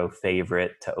narrow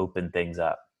favorite to open things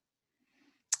up.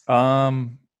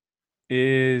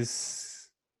 Is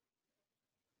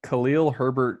Khalil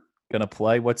Herbert going to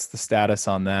play? What's the status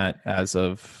on that as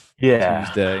of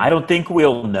Tuesday? I don't think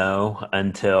we'll know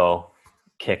until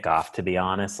kickoff, to be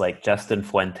honest. Justin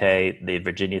Fuente, the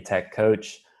Virginia Tech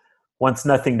coach, wants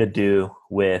nothing to do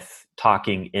with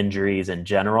talking injuries in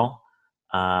general.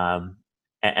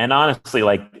 And honestly,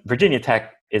 Virginia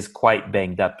Tech is quite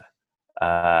banged up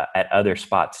at other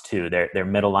spots too. Their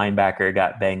middle linebacker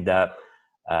got banged up.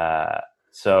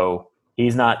 So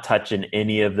he's not touching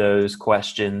any of those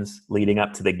questions leading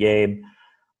up to the game.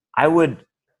 I would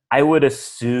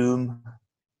assume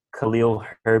Khalil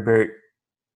Herbert,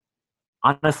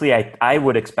 honestly, I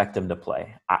would expect him to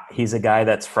play. He's a guy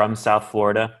that's from South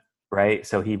Florida, right?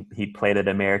 So he played at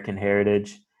American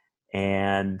Heritage,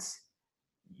 and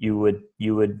you would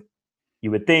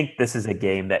think this is a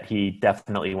game that he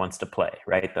definitely wants to play,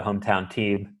 right? The hometown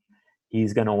team,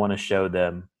 he's going to want to show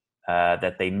them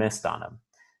that they missed on him.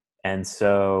 And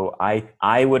so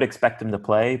I would expect him to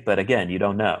play, but again, you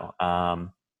don't know.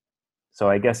 So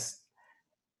I guess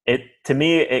to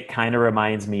me, it kind of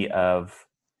reminds me of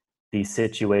the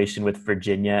situation with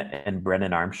Virginia and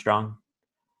Brennan Armstrong,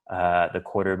 the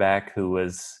quarterback who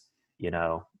was,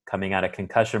 coming out of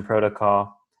concussion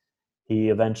protocol. He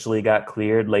eventually got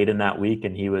cleared late in that week,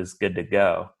 and he was good to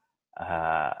go.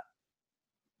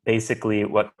 Basically,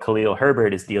 what Khalil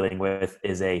Herbert is dealing with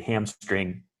is a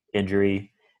hamstring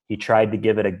injury. He tried to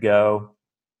give it a go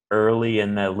early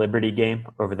in the Liberty game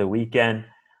over the weekend.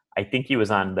 I think he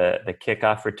was on the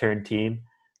kickoff return team,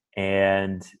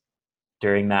 and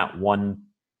during that one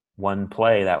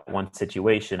play, that one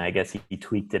situation, I guess he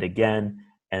tweaked it again,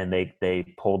 and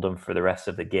they pulled him for the rest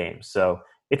of the game. So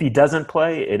if he doesn't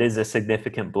play, it is a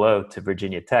significant blow to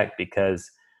Virginia Tech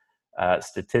because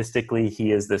statistically,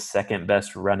 he is the second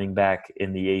best running back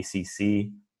in the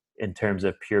ACC in terms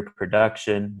of pure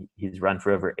production. He's run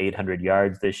for over 800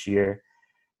 yards this year.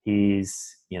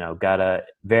 He's, got a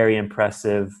very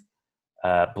impressive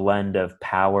blend of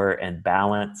power and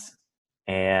balance.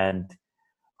 And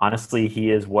honestly,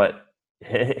 he is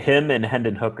him and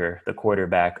Hendon Hooker, the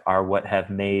quarterback, are what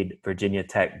have made Virginia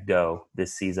Tech go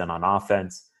this season on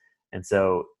offense. And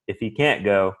so if he can't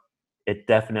go, it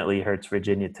definitely hurts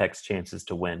Virginia Tech's chances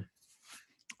to win.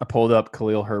 I pulled up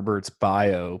Khalil Herbert's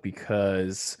bio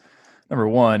because, number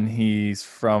one, he's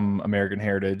from American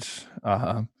Heritage.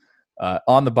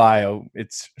 On the bio,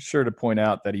 it's sure to point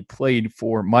out that he played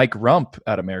for Mike Rump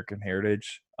at American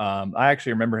Heritage. I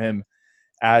actually remember him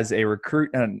as a recruit,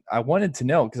 and I wanted to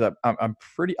know because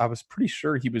I was pretty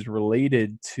sure he was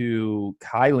related to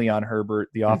Kylion Herbert,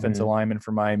 the offensive lineman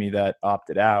for Miami that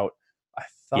opted out. I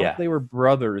thought they were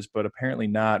brothers, but apparently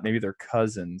not. Maybe they're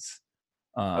cousins.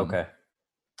 Okay.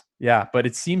 Yeah, but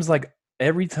it seems like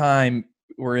every time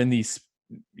we're in these,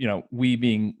 we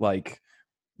being like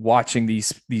watching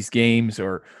these games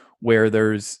or where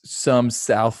there's some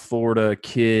South Florida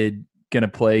kid going to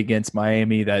play against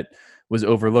Miami that was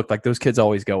overlooked, like those kids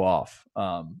always go off.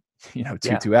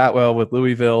 Tutu Atwell with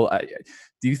Louisville.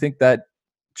 Do you think that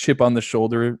chip on the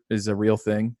shoulder is a real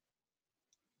thing?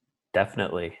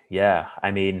 Definitely. Yeah.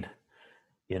 I mean,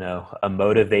 a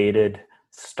motivated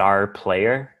star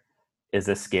player is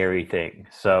a scary thing.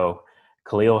 So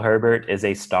Khalil Herbert is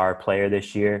a star player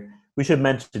this year. We should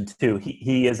mention too,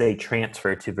 he is a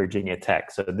transfer to Virginia Tech.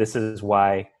 So this is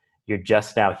why you're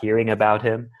just now hearing about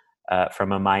him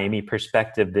from a Miami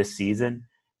perspective this season.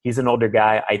 He's an older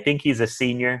guy. I think he's a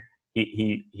senior.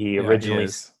 He originally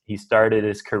he started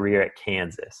his career at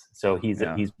Kansas. So he's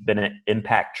been an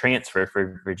impact transfer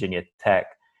for Virginia Tech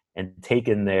and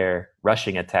taken their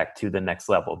rushing attack to the next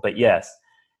level. But yes,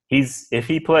 if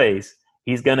he plays,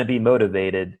 he's going to be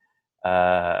motivated,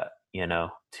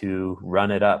 to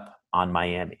run it up on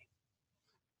Miami.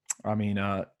 I mean,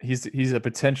 he's a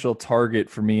potential target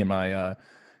for me in my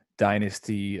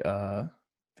dynasty,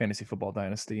 fantasy football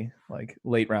dynasty, like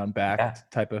late round back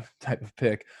type of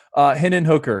pick. Hendon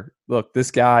Hooker, look,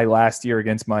 this guy last year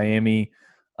against Miami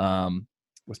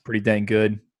was pretty dang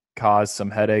good. Caused some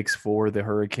headaches for the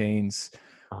Hurricanes.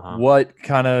 How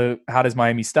does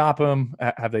Miami stop him?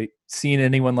 Have they seen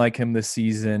anyone like him this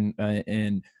season?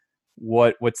 And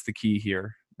what's the key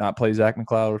here? Not play Zach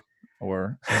McCloud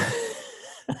or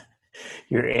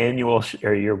your annual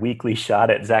or your weekly shot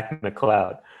at Zach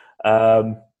McCloud.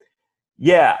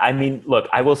 I mean, look,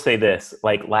 I will say this,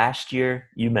 like last year,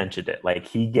 you mentioned it, like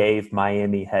he gave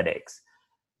Miami headaches.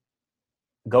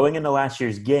 Going into last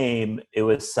year's game, it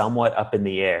was somewhat up in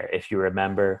the air, if you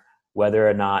remember, whether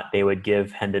or not they would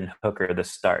give Hendon Hooker the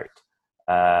start.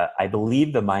 I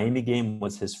believe the Miami game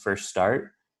was his first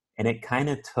start, and it kind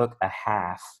of took a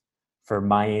half for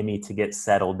Miami to get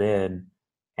settled in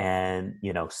and,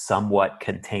 somewhat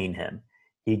contain him.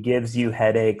 He gives you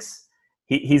headaches.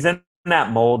 He's in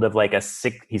that mold of like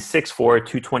he's 6'4",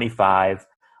 225,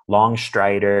 long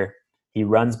strider. He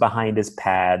runs behind his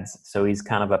pads, so he's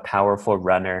kind of a powerful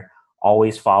runner,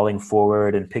 always falling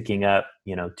forward and picking up,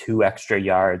 2 extra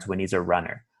yards when he's a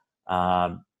runner.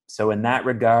 So in that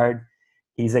regard,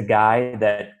 he's a guy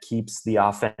that keeps the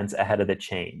offense ahead of the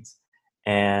chains.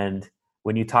 And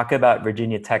when you talk about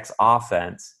Virginia Tech's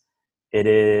offense, it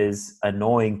is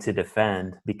annoying to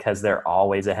defend because they're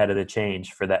always ahead of the chains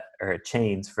for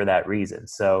that reason.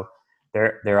 So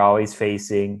they're always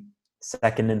facing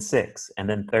 2nd and 6 and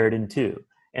then 3rd and 2,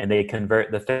 and they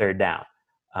convert the 3rd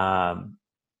down.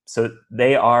 So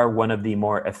they are one of the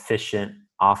more efficient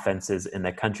offenses in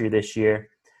the country this year,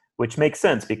 which makes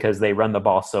sense because they run the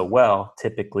ball so well.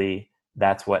 Typically,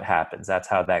 that's what happens. That's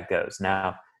how that goes.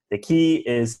 Now, the key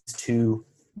is to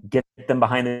get them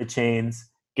behind the chains,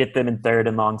 get them in 3rd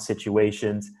and long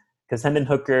situations, because Hendon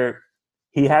Hooker,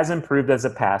 he has improved as a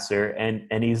passer,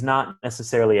 and he's not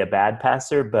necessarily a bad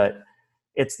passer, but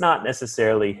it's not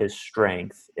necessarily his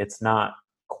strength. It's not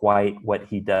quite what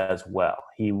he does well.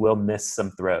 He will miss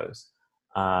some throws.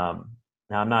 Now,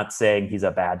 I'm not saying he's a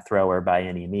bad thrower by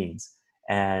any means.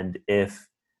 And if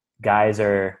guys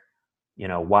are,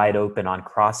 wide open on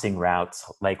crossing routes,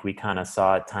 like we kind of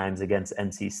saw at times against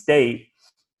NC State,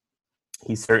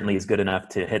 he certainly is good enough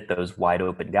to hit those wide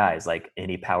open guys like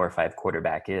any Power 5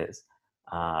 quarterback is.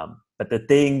 But the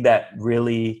thing that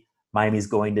really Miami's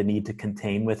going to need to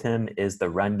contain with him is the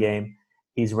run game.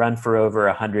 He's run for over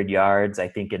 100 yards, I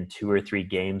think, in 2 or 3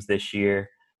 games this year.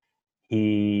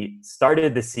 He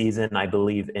started the season, I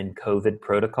believe, in COVID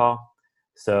protocol.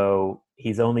 So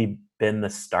he's only been the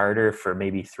starter for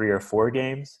maybe 3 or 4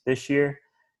 games this year.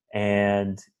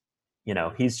 And,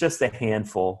 he's just a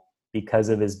handful because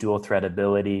of his dual threat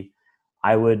ability.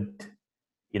 I would,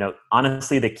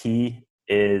 honestly, the key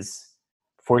is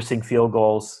forcing field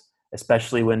goals,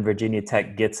 especially when Virginia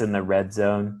Tech gets in the red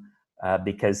zone,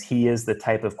 because he is the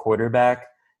type of quarterback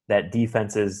that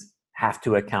defenses have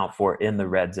to account for in the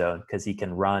red zone because he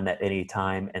can run at any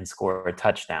time and score a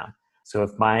touchdown. So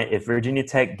if Virginia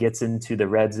Tech gets into the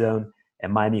red zone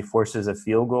and Miami forces a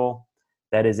field goal,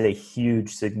 that is a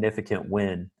huge, significant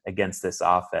win against this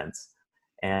offense.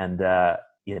 And,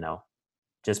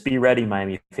 just be ready,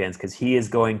 Miami fans, because he is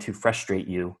going to frustrate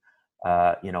you,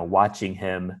 watching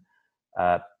him,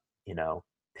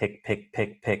 pick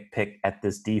at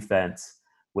this defense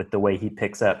with the way he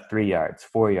picks up 3 yards,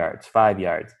 4 yards, 5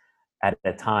 yards at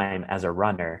a time as a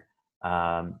runner.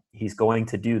 He's going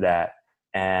to do that.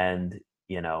 And,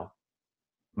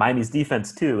 Miami's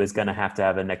defense too is going to have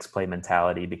a next play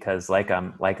mentality because like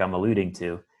I'm alluding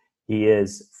to, he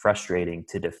is frustrating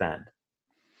to defend.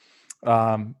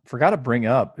 Forgot to bring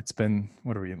up, it's been,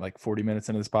 what are we, like 40 minutes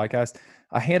into this podcast?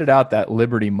 I handed out that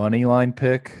Liberty money line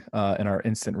pick in our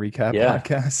instant recap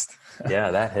podcast. Yeah,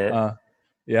 that hit.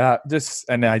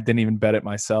 And I didn't even bet it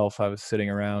myself. I was sitting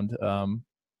around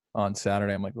on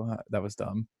Saturday. I'm like, well, that was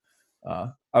dumb.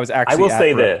 I will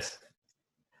say this.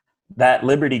 That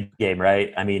Liberty game,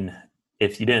 right? I mean,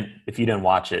 if you didn't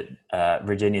watch it,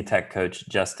 Virginia Tech coach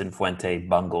Justin Fuente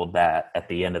bungled that at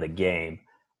the end of the game.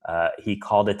 He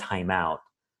called a timeout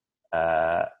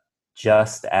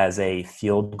just as a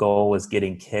field goal was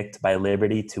getting kicked by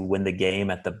Liberty to win the game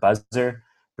at the buzzer.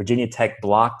 Virginia Tech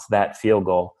blocked that field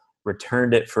goal,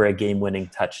 returned it for a game-winning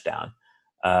touchdown.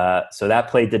 So that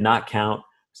play did not count.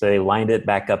 So they lined it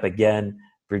back up again.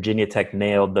 Virginia Tech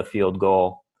nailed the field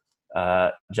goal.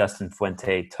 Justin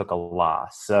Fuente took a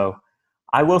loss. So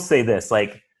I will say this,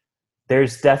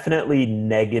 there's definitely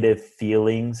negative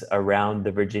feelings around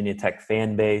the Virginia Tech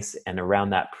fan base and around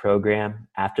that program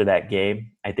after that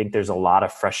game. I think there's a lot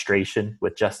of frustration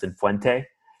with Justin Fuente.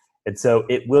 And so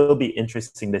it will be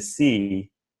interesting to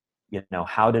see,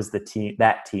 how does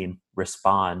that team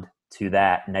respond to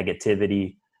that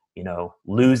negativity,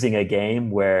 losing a game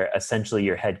where essentially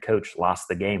your head coach lost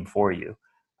the game for you.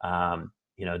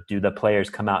 Do the players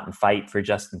come out and fight for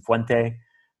Justin Fuente?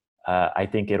 I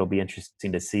think it'll be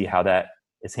interesting to see how that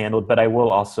is handled. But I will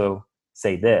also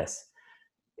say this.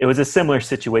 It was a similar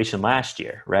situation last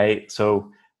year, right?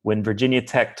 So when Virginia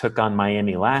Tech took on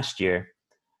Miami last year,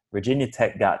 Virginia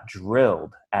Tech got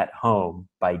drilled at home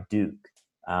by Duke.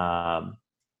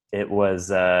 It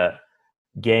was a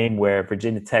game where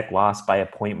Virginia Tech lost by a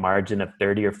point margin of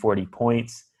 30 or 40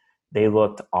 points. They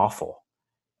looked awful.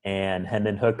 And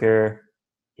Hendon Hooker,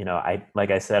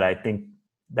 like I said, I think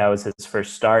that was his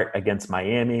first start against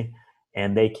Miami,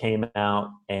 and they came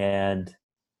out and,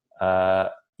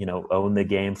 owned the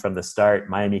game from the start.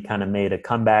 Miami kind of made a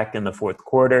comeback in the fourth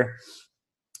quarter,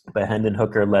 but Hendon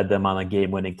Hooker led them on a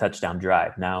game-winning touchdown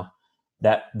drive. Now,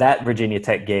 that Virginia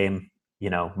Tech game,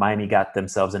 Miami got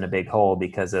themselves in a big hole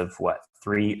because of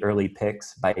 3 early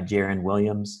picks by Jaron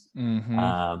Williams. Mm-hmm.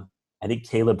 I think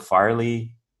Caleb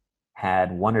Farley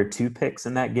had 1 or 2 picks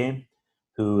in that game,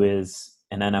 who is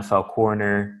an NFL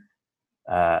corner,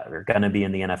 or going to be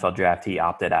in the NFL draft. He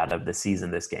opted out of the season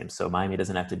this game, so Miami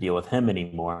doesn't have to deal with him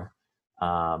anymore.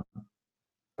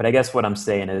 But I guess what I'm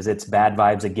saying is it's bad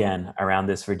vibes again around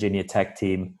this Virginia Tech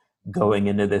team going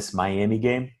into this Miami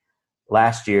game.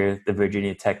 Last year, the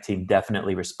Virginia Tech team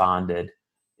definitely responded.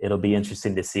 It'll be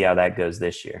interesting to see how that goes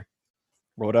this year.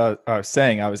 What I was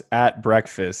saying, I was at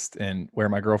breakfast, and where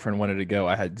my girlfriend wanted to go,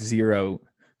 I had 0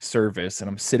 service, and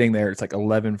I'm sitting there. It's like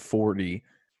 11:40,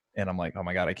 and I'm like, oh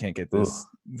my god, I can't get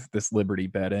this Liberty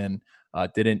bet in.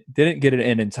 Didn't get it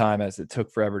in time, as it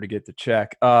took forever to get the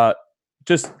check.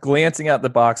 Just glancing at the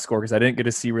box score, because I didn't get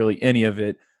to see really any of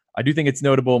it. I do think it's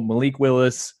notable. Malik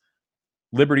Willis,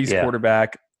 Liberty's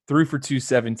quarterback, threw for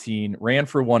 217, ran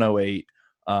for 108.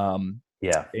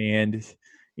 And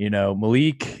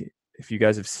Malik, if you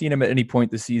guys have seen him at any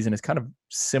point this season, is kind of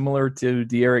similar to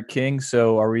D'Eriq King.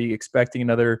 So are we expecting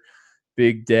another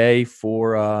big day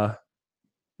for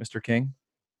Mr. King?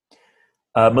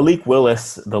 Malik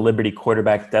Willis, the Liberty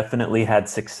quarterback, definitely had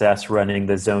success running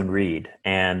the zone read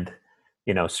and,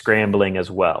 scrambling as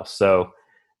well. So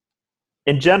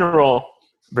in general,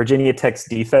 Virginia Tech's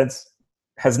defense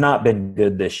has not been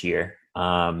good this year.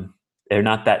 They're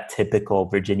not that typical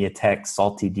Virginia Tech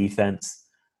salty defense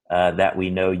that we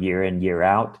know year in, year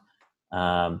out.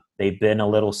 They've been a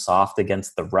little soft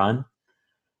against the run.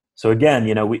 So again,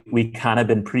 we kind of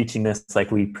been preaching this like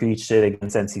we preached it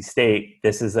against NC State.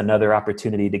 This is another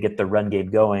opportunity to get the run game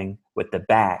going with the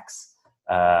backs.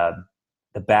 The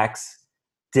backs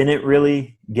didn't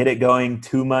really get it going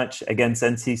too much against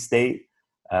NC State.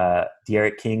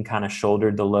 D'Eriq King kind of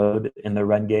shouldered the load in the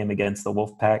run game against the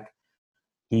Wolfpack.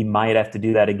 He might have to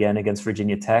do that again against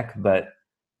Virginia Tech, but,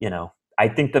 I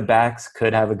think the backs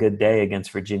could have a good day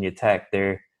against Virginia Tech.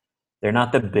 They're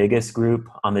not the biggest group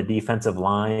on the defensive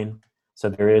line, so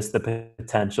there is the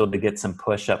potential to get some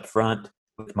push up front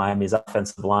with Miami's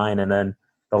offensive line. And then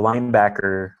the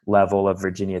linebacker level of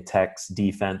Virginia Tech's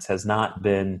defense has not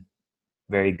been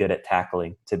very good at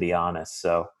tackling, to be honest.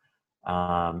 So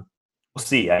we'll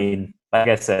see. I mean, like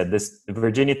I said, this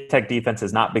Virginia Tech defense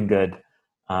has not been good,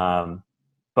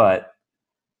 but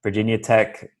Virginia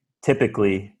Tech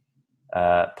typically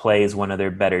plays one of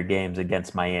their better games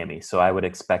against Miami. So I would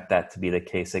expect that to be the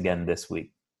case again this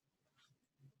week.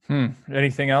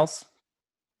 Anything else?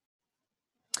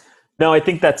 No, I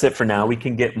think that's it for now. We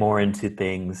can get more into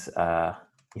things,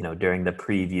 during the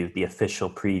preview, the official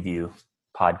preview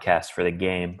podcast for the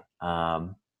game.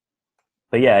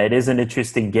 But yeah, it is an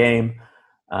interesting game.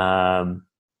 It's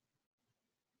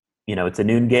a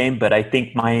noon game, but I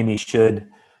think Miami should,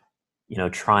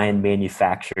 try and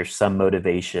manufacture some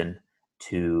motivation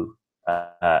to,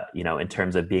 in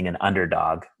terms of being an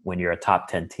underdog when you're a top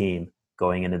 10 team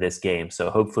going into this game. So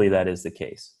hopefully that is the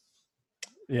case.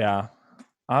 Yeah,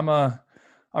 I'm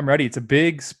ready. It's a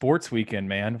big sports weekend,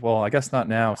 man. Well, I guess not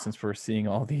now since we're seeing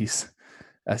all these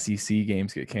SEC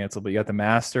games get canceled, but you got the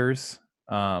Masters,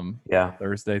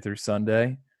 Thursday through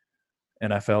Sunday,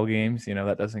 NFL games,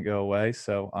 that doesn't go away.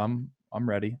 So I'm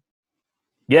ready.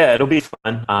 Yeah, it'll be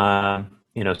fun.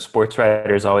 Sports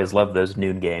writers always love those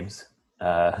noon games.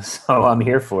 So I'm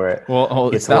here for it. Well,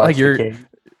 it's not like you're going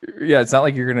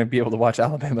to be able to watch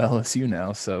Alabama LSU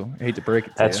now. So I hate to break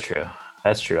it to you.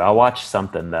 That's true. I'll watch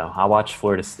something though. I'll watch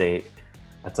Florida State.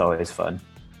 That's always fun.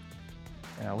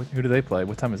 Yeah. Who do they play?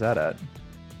 What time is that at?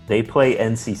 They play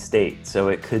NC State. So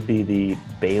it could be the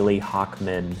Bailey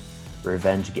Hockman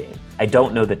revenge game. I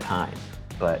don't know the time,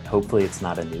 but hopefully it's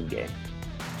not a noon game.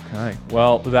 Okay.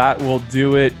 Well, that will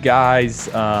do it, guys.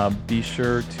 Be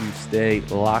sure to stay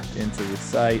locked into the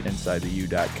site,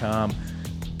 InsideTheU.com.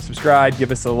 Subscribe,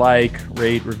 give us a like,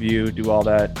 rate, review, do all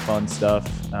that fun stuff,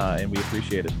 and we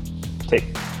appreciate it.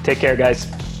 Take care, guys.